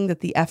everything that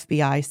the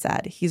FBI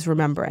said. He's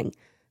remembering.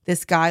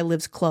 This guy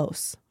lives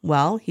close.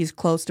 Well, he's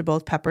close to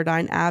both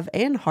Pepperdine Ave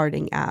and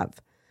Harding Ave.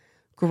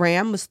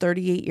 Graham was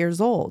 38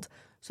 years old.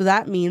 So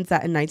that means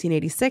that in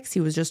 1986, he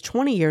was just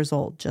 20 years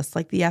old, just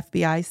like the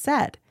FBI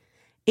said.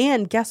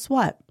 And guess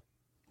what?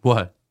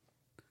 What?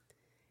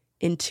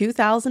 In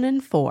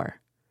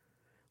 2004,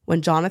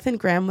 when Jonathan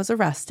Graham was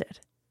arrested,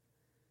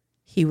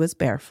 he was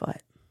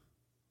barefoot.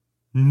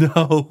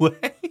 No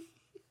way.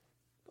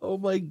 Oh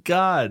my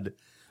God.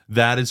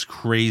 That is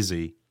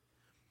crazy.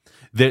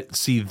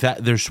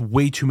 There's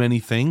way too many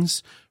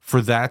things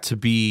for that to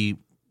be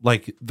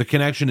like, the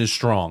connection is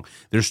strong.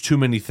 There's too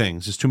many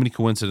things. There's too many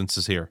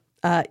coincidences here.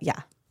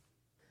 Yeah.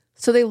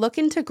 So they look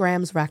into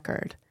Graham's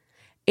record.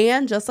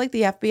 And just like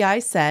the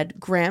FBI said,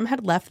 Graham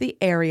had left the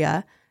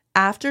area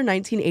after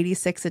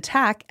 1986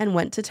 attack and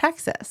went to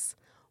Texas,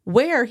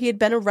 where he had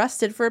been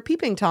arrested for a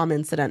Peeping Tom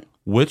incident.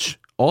 Which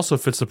also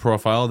fits the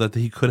profile that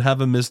he could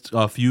have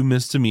a few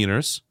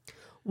misdemeanors.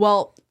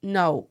 Well,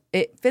 no,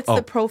 it fits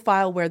the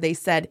profile where they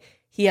said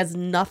he has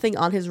nothing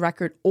on his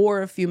record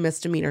or a few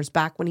misdemeanors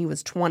back when he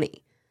was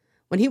 20.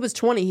 When he was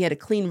 20, he had a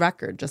clean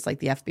record, just like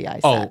the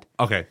FBI said.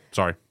 Oh, okay.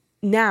 Sorry.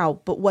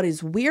 Now, but what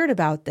is weird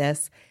about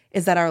this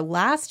is that our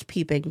last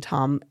Peeping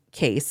Tom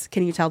case,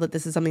 can you tell that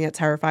this is something that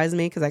terrifies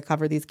me because I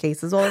cover these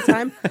cases all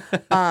the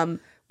time,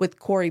 with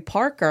Corey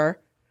Parker,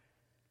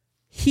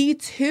 he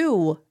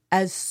too,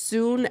 as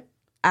soon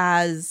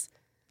as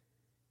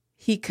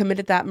he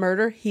committed that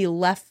murder, he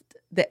left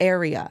the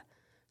area.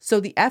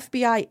 So the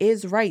FBI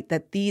is right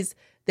that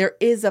there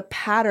is a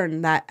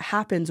pattern that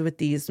happens with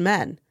these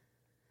men.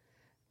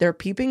 They're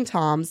Peeping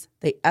Toms,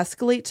 they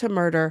escalate to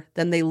murder,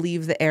 then they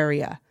leave the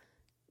area.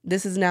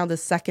 This is now the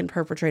second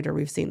perpetrator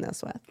we've seen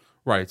this with.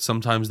 Right.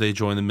 Sometimes they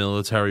join the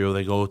military or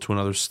they go to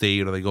another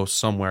state or they go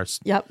somewhere.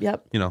 Yep.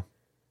 You know,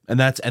 and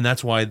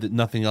that's why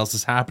nothing else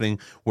is happening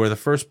where the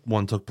first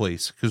one took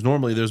place. Because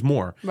normally there's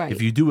more. Right.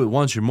 If you do it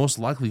once, you're most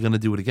likely going to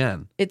do it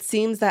again. It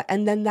seems that,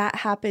 and then that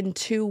happened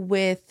too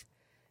with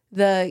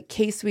the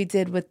case we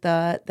did with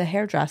the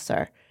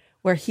hairdresser,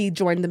 where he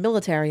joined the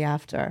military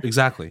after.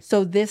 Exactly.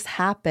 So this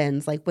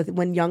happens, like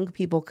when young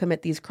people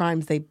commit these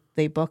crimes,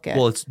 they book it.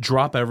 Well, it's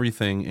drop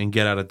everything and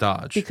get out of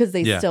Dodge. Because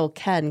they still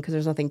can, because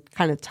there's nothing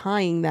kind of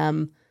tying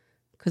them,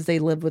 because they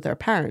live with their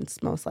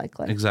parents, most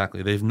likely.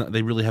 Exactly.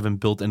 They really haven't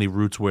built any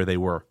roots where they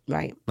were.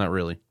 Right. Not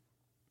really.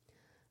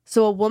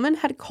 So a woman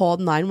had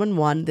called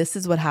 911. This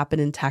is what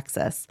happened in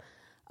Texas.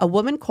 a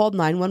woman called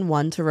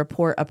 911 to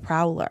report a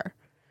prowler.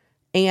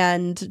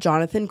 And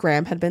Jonathan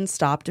Graham had been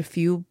stopped a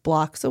few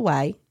blocks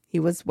away. He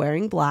was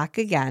wearing black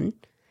again.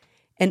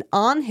 And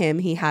on him,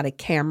 he had a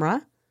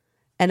camera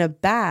and a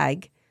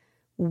bag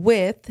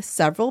with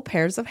several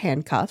pairs of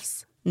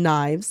handcuffs,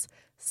 knives,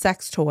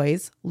 sex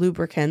toys,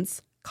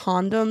 lubricants,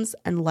 condoms,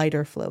 and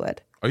lighter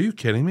fluid. Are you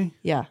kidding me?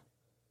 Yeah.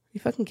 You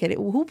fucking kidding?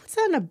 Who puts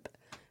that in a...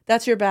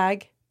 That's your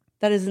bag?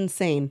 That is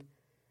insane.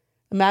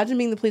 Imagine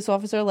being the police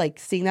officer, like,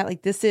 seeing that.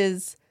 Like, this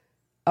is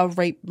a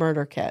rape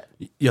murder kit.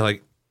 Yeah,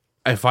 like,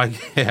 if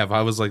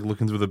I was, like,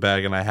 looking through the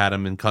bag and I had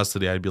him in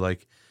custody, I'd be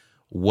like,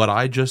 what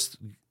I just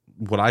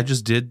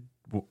did,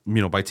 you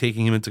know, by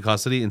taking him into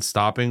custody and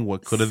stopping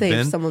what could have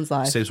been... Save someone's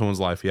life. Save someone's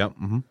life, yep.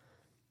 Mm-hmm.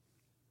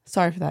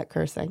 Sorry for that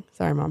cursing.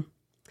 Sorry, Mom.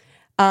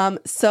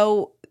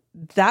 So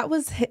that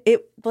was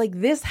it. Like,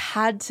 this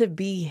had to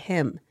be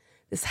him.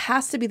 This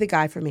has to be the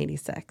guy from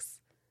 86.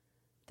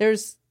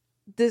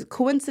 The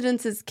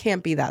coincidences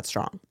can't be that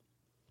strong.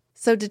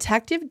 So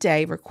Detective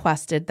Day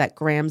requested that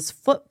Graham's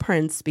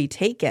footprints be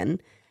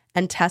taken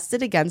and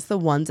tested against the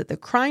ones at the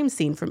crime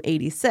scene from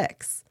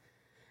 86.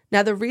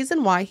 Now, the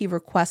reason why he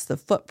requests the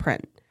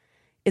footprint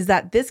is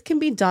that this can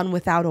be done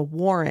without a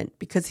warrant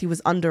because he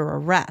was under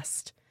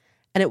arrest,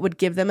 and it would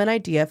give them an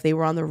idea if they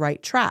were on the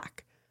right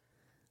track.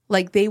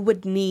 Like, they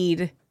would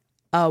need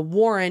a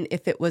warrant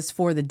if it was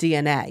for the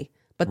DNA,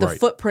 but the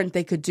footprint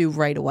they could do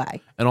right away.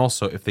 And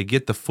also, if they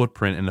get the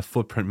footprint and the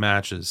footprint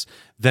matches,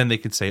 then they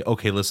could say,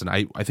 okay, listen,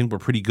 I think we're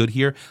pretty good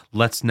here.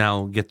 Let's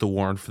now get the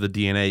warrant for the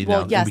DNA.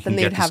 Well, now, yes, we then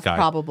they'd have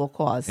probable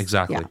cause.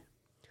 Exactly. Yeah.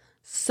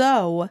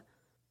 So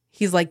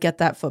he's like, get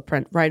that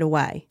footprint right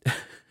away.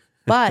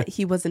 But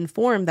he was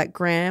informed that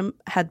Graham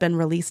had been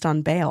released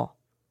on bail.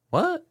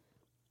 What?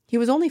 He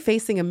was only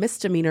facing a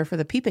misdemeanor for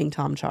the Peeping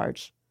Tom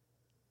charge.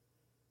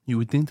 You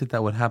would think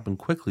that would happen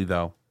quickly,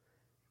 though.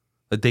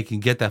 That they can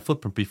get that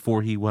footprint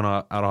before he went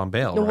out on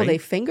bail, Well, right? they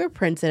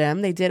fingerprinted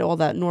him. They did all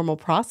that normal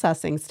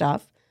processing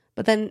stuff.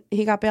 But then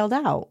he got bailed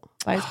out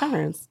by his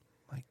parents.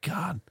 My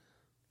God.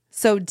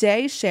 So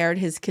Day shared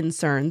his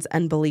concerns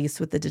and beliefs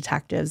with the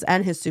detectives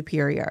and his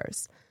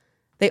superiors.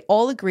 They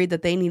all agreed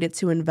that they needed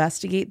to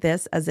investigate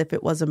this as if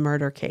it was a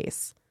murder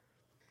case.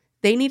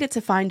 They needed to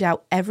find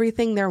out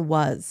everything there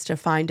was to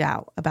find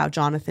out about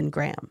Jonathan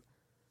Graham.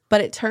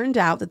 But it turned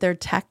out that their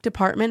tech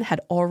department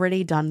had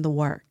already done the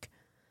work,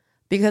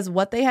 because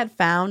what they had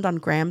found on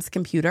Graham's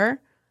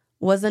computer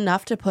was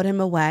enough to put him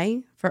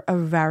away for a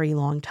very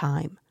long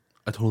time.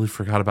 I totally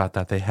forgot about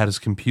that. They had his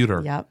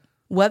computer. Yep.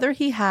 Whether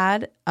he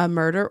had a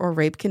murder or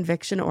rape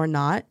conviction or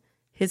not,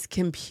 his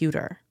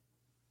computer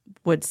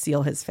would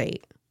seal his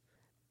fate.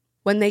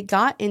 When they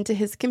got into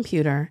his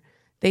computer,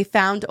 they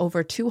found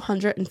over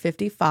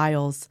 250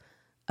 files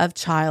of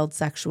child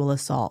sexual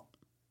assault.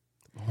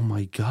 Oh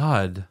my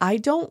God. I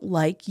don't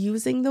like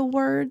using the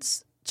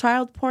words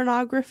child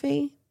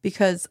pornography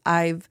because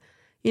I've,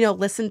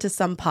 listened to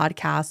some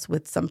podcasts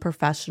with some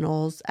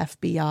professionals,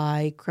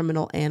 FBI,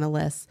 criminal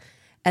analysts,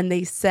 and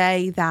they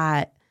say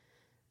that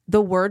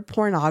the word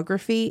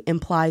pornography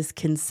implies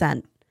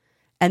consent.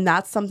 And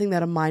that's something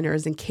that a minor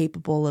is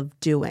incapable of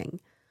doing.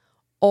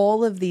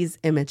 All of these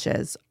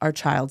images are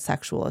child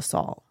sexual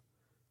assault.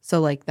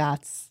 So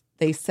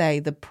they say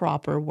the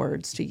proper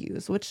words to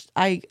use, which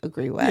I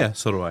agree with. Yeah,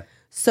 so do I.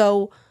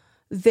 So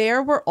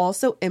there were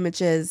also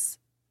images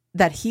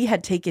that he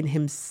had taken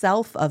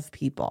himself of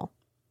people.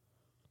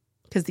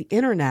 Because the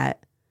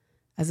internet,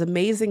 as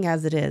amazing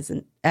as it is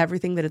and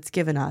everything that it's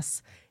given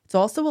us, it's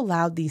also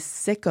allowed these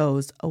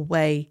sickos a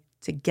way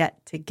to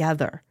get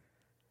together.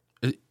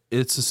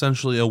 It's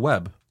essentially a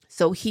web.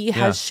 So he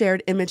has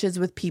shared images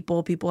with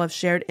people. People have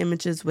shared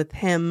images with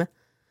him.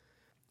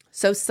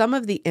 So some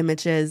of the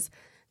images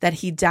that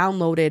he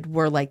downloaded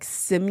were like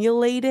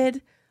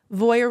simulated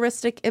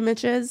voyeuristic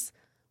images,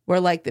 where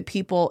like the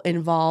people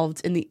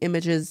involved in the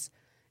images,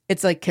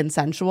 it's like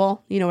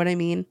consensual. You know what I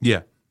mean?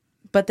 Yeah.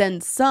 But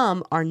then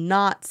some are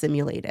not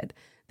simulated.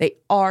 They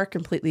are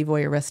completely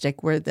voyeuristic,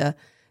 where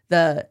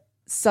the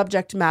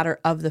subject matter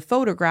of the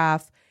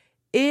photograph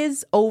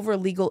is over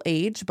legal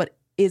age, but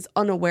is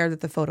unaware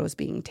that the photo is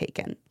being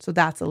taken. So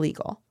that's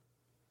illegal.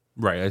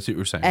 Right, I see what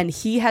you're saying. And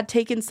he had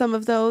taken some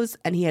of those,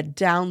 and he had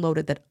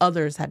downloaded that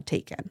others had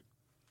taken.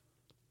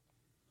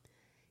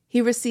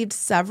 He received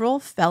several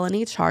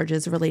felony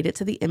charges related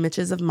to the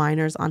images of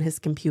minors on his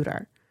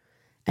computer,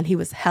 and he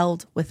was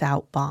held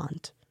without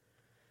bond.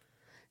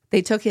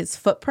 They took his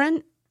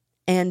footprint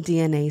and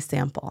DNA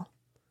sample.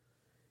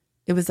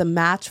 It was a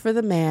match for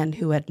the man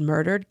who had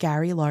murdered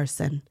Gary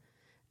Larson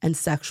and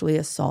sexually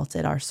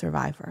assaulted our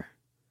survivor.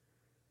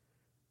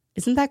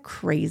 Isn't that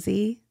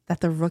crazy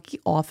that the rookie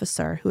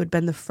officer who had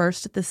been the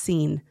first at the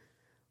scene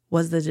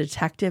was the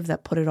detective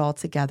that put it all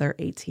together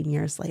 18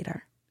 years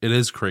later? It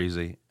is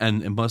crazy.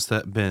 And it must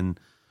have been,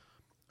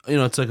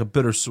 it's like a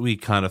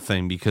bittersweet kind of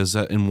thing, because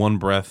in one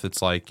breath,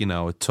 it's like,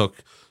 it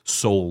took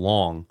so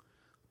long.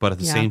 But at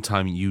the same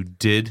time, you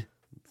did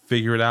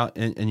figure it out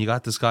and you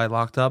got this guy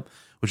locked up.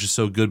 which is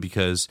so good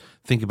because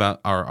think about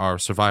our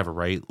survivor,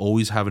 right?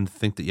 Always having to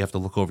think that you have to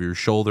look over your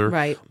shoulder.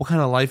 Right. What kind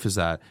of life is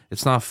that?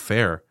 It's not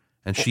fair.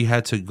 And she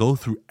had to go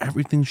through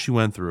everything she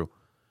went through.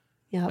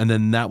 Yep. And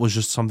then that was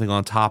just something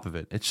on top of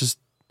it. It's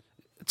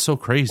so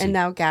crazy. And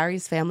now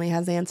Gary's family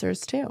has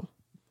answers too.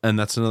 And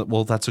that's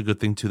a good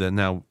thing too, that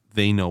now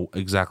they know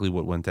exactly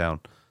what went down.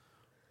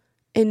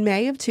 In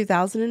May of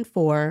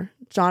 2004,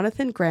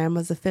 Jonathan Graham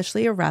was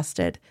officially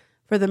arrested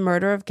for the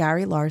murder of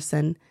Gary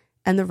Larson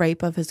and the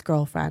rape of his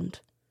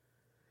girlfriend.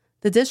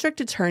 The district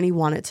attorney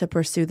wanted to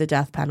pursue the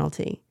death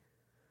penalty,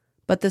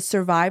 but the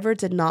survivor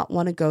did not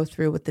want to go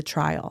through with the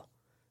trial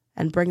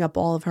and bring up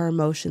all of her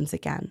emotions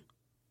again,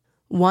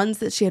 ones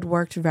that she had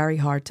worked very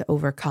hard to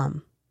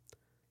overcome.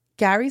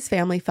 Gary's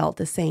family felt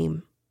the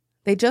same.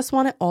 They just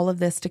wanted all of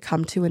this to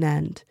come to an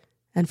end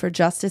and for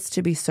justice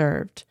to be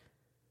served.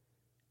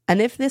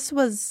 And if this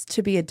was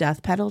to be a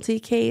death penalty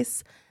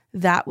case,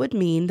 that would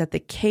mean that the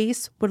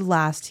case would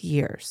last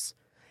years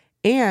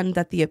and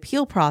that the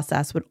appeal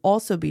process would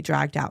also be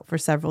dragged out for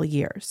several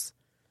years.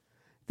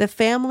 The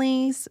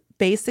families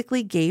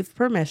basically gave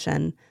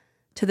permission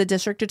to the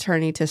district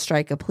attorney to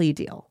strike a plea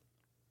deal.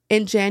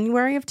 In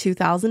January of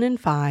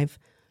 2005,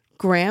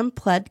 Graham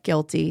pled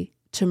guilty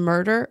to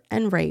murder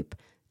and rape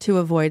to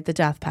avoid the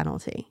death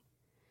penalty.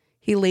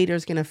 He later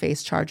is going to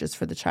face charges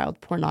for the child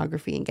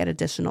pornography and get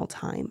additional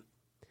time.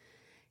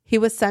 He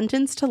was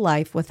sentenced to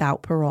life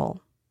without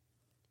parole.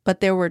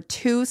 But there were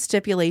 2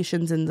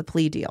 stipulations in the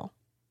plea deal.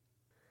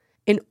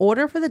 In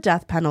order for the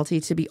death penalty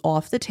to be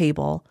off the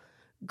table,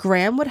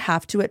 Graham would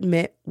have to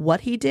admit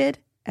what he did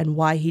and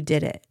why he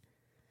did it.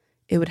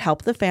 It would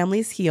help the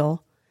families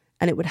heal,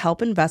 and it would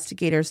help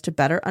investigators to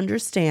better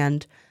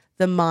understand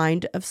the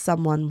mind of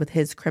someone with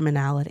his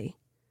criminality.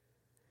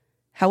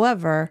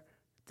 However,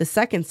 the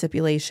second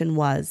stipulation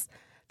was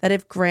that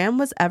if Graham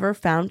was ever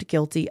found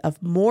guilty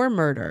of more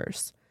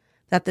murders,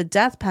 that the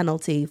death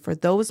penalty for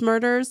those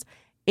murders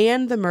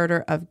and the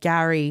murder of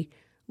Gary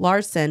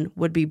Larson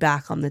would be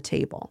back on the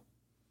table.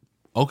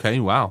 Okay,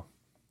 wow.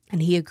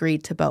 And he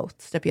agreed to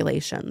both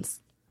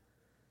stipulations.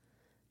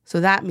 So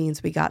that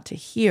means we got to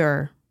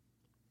hear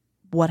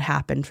what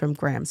happened from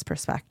Graham's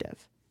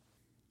perspective.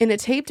 In a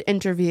taped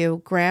interview,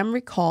 Graham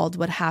recalled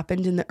what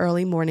happened in the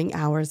early morning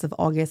hours of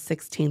August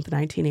 16th,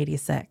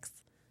 1986.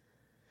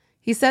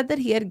 He said that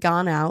he had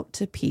gone out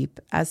to peep,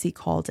 as he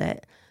called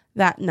it,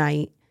 that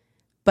night,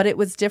 but it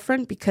was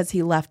different because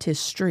he left his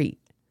street.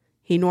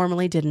 He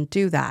normally didn't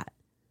do that.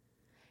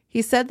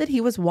 He said that he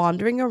was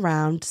wandering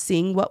around,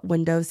 seeing what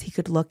windows he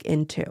could look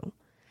into,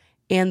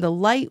 and the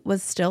light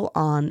was still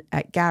on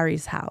at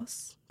Gary's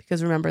house,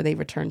 because remember, they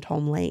returned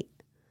home late.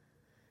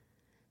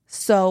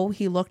 So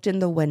he looked in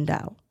the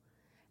window,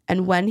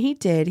 and when he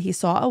did, he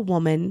saw a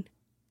woman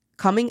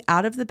coming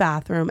out of the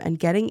bathroom and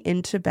getting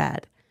into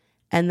bed,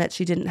 and that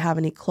she didn't have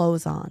any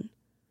clothes on.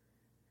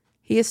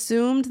 He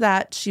assumed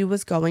that she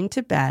was going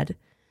to bed,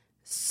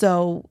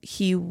 so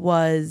he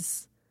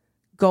was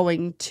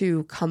going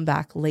to come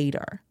back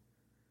later.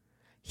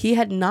 He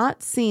had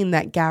not seen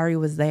that Gary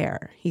was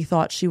there. He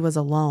thought she was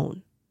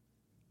alone.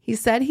 He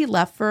said he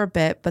left for a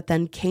bit, but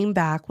then came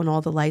back when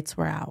all the lights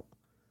were out.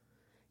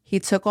 He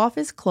took off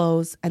his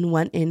clothes and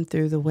went in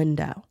through the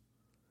window.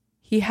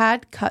 He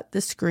had cut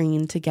the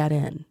screen to get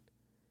in.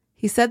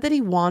 He said that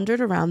he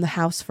wandered around the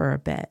house for a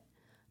bit,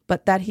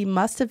 but that he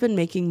must have been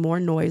making more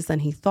noise than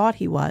he thought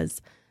he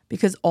was,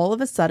 because all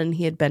of a sudden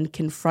he had been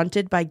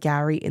confronted by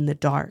Gary in the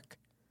dark.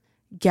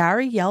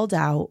 Gary yelled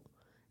out,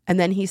 and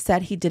then he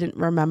said he didn't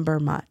remember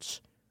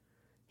much.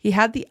 He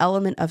had the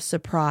element of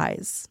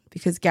surprise,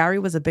 because Gary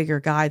was a bigger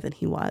guy than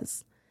he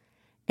was,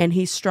 and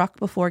he struck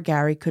before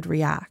Gary could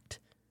react.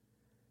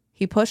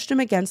 He pushed him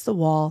against the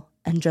wall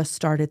and just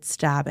started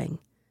stabbing.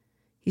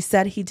 He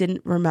said he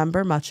didn't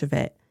remember much of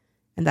it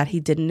and that he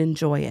didn't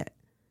enjoy it.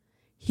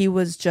 He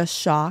was just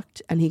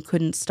shocked and he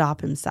couldn't stop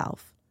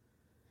himself.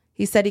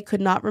 He said he could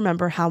not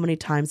remember how many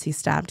times he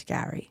stabbed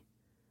Gary.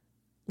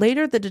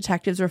 Later, the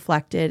detectives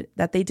reflected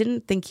that they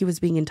didn't think he was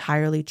being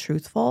entirely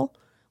truthful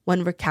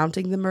when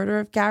recounting the murder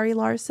of Gary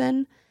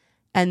Larson,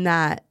 and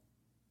that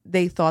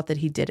they thought that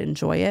he did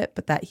enjoy it,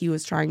 but that he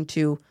was trying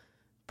to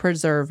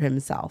preserve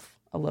himself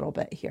a little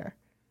bit here.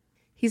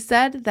 He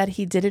said that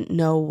he didn't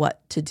know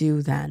what to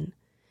do then.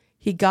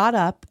 He got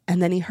up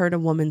and then he heard a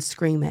woman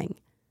screaming.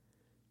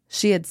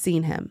 She had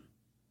seen him.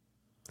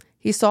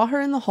 He saw her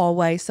in the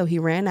hallway, so he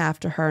ran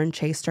after her and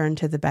chased her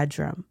into the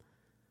bedroom.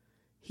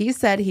 He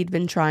said he'd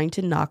been trying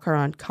to knock her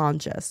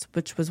unconscious,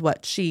 which was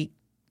what she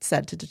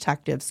said to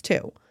detectives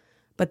too,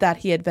 but that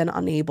he had been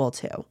unable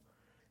to.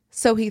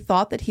 So he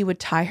thought that he would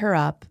tie her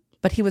up,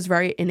 but he was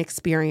very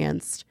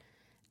inexperienced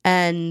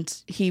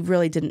and he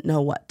really didn't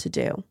know what to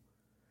do.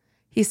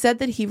 He said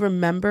that he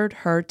remembered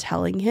her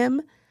telling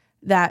him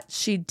that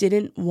she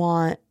didn't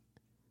want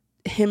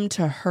him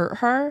to hurt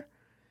her,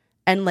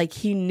 and like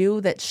he knew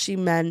that she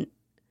meant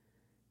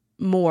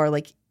more,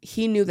 like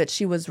he knew that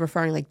she was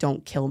referring like,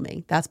 don't kill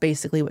me. That's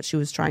basically what she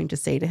was trying to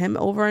say to him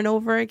over and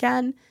over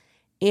again.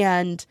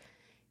 And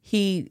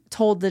he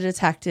told the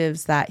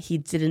detectives that he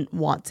didn't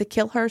want to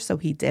kill her, so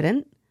he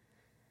didn't.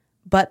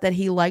 but that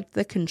he liked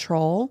the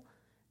control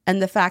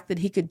and the fact that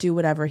he could do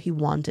whatever he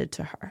wanted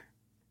to her.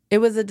 It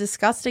was a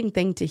disgusting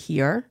thing to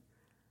hear,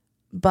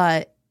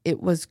 but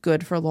it was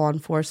good for law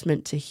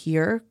enforcement to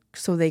hear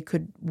so they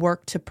could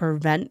work to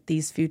prevent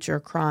these future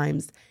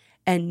crimes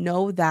and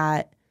know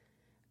that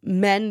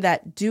men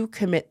that do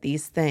commit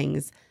these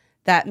things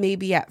that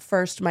maybe at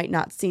first might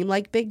not seem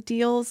like big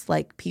deals,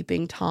 like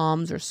peeping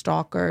toms or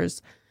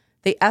stalkers,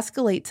 they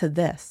escalate to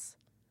this.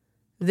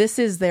 This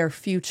is their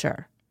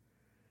future.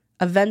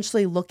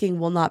 Eventually, looking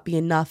will not be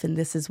enough, and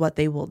this is what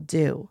they will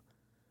do.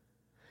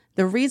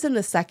 The reason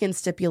the second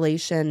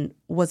stipulation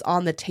was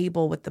on the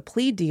table with the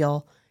plea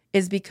deal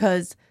is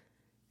because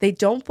they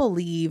don't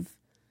believe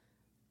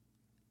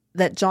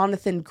that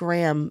Jonathan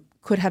Graham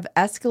could have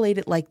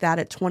escalated like that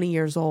at 20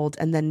 years old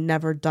and then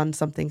never done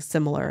something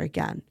similar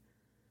again.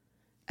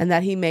 And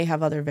that he may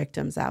have other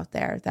victims out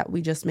there that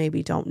we just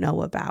maybe don't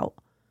know about.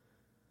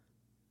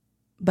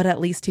 But at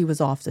least he was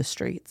off the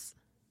streets.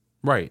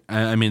 Right.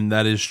 I mean,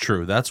 that is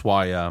true. That's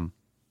why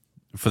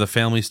for the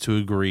families to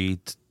agree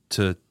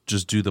to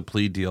just do the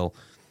plea deal,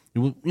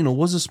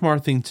 was a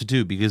smart thing to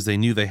do because they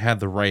knew they had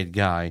the right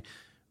guy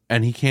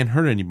and he can't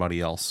hurt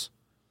anybody else.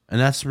 And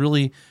that's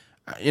really,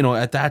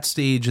 at that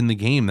stage in the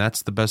game,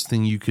 that's the best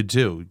thing you could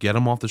do. Get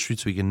him off the street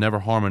so he can never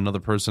harm another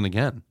person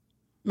again.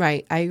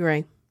 Right. I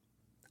agree.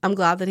 I'm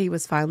glad that he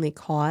was finally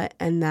caught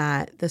and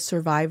that the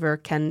survivor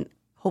can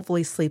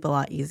hopefully sleep a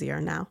lot easier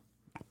now.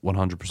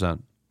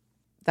 100%.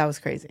 That was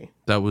crazy.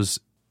 That was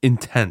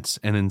intense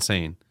and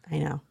insane. I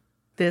know.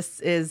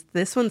 This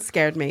one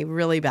scared me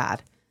really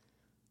bad.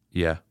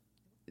 Yeah.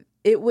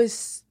 It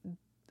was,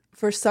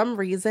 for some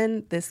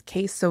reason, this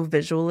case so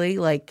visually,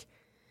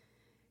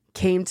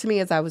 came to me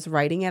as I was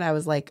writing it. I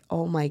was like,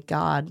 oh my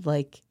God,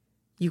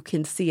 you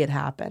can see it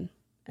happen.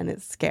 And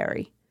it's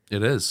scary.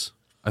 It is.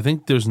 I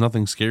think there's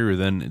nothing scarier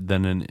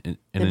than an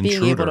intruder.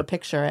 Being able to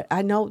picture it.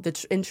 I know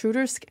the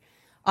intruders,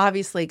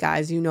 obviously,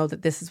 guys, you know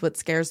that this is what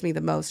scares me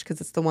the most because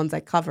it's the ones I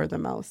cover the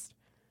most.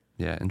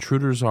 Yeah,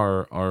 intruders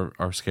are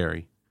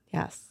scary.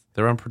 Yes.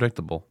 They're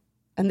unpredictable.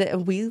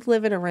 And we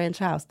live in a ranch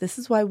house. This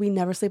is why we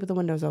never sleep with the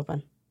windows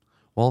open.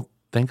 Well,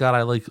 thank God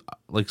I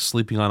like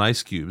sleeping on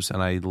ice cubes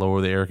and I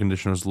lower the air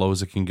conditioner as low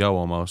as it can go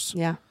almost.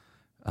 Yeah.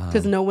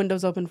 Because no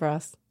windows open for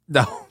us.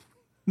 No,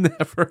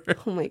 never.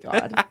 Oh my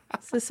God.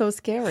 This is so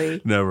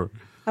scary. Never.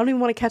 I don't even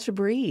want to catch a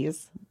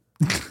breeze.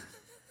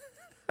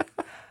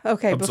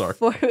 Okay,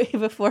 before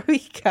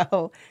we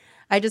go,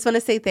 I just want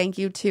to say thank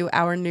you to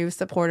our new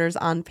supporters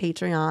on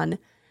Patreon.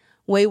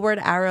 Wayward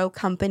Arrow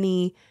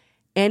Company,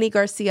 Annie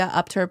Garcia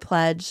upped her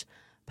pledge,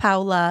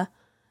 Paula,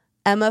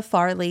 Emma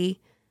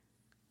Farley,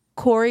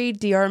 Corey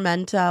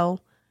Diarmento,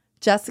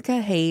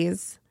 Jessica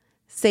Hayes,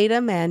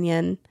 Seda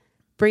Mannion,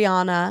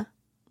 Brianna,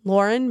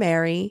 Lauren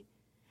Mary,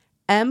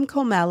 M.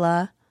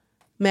 Comella,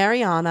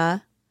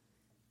 Mariana,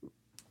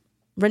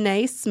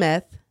 Renee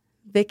Smith,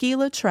 Vicky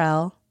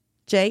Luttrell,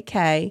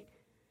 J.K.,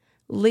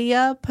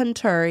 Leah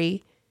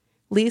Punturi,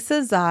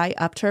 Lisa Zai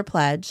upped her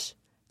pledge,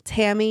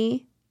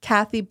 Tammy,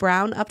 Kathy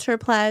Brown upped her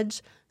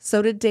pledge,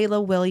 so did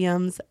Dayla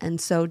Williams, and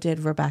so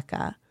did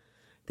Rebecca.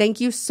 Thank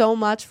you so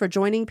much for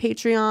joining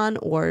Patreon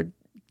or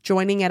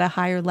joining at a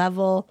higher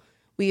level.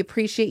 We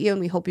appreciate you,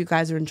 and we hope you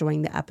guys are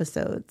enjoying the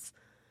episodes.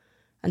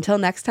 Until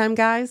next time,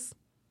 guys,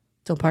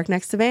 don't park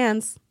next to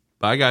vans.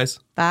 Bye, guys.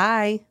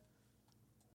 Bye.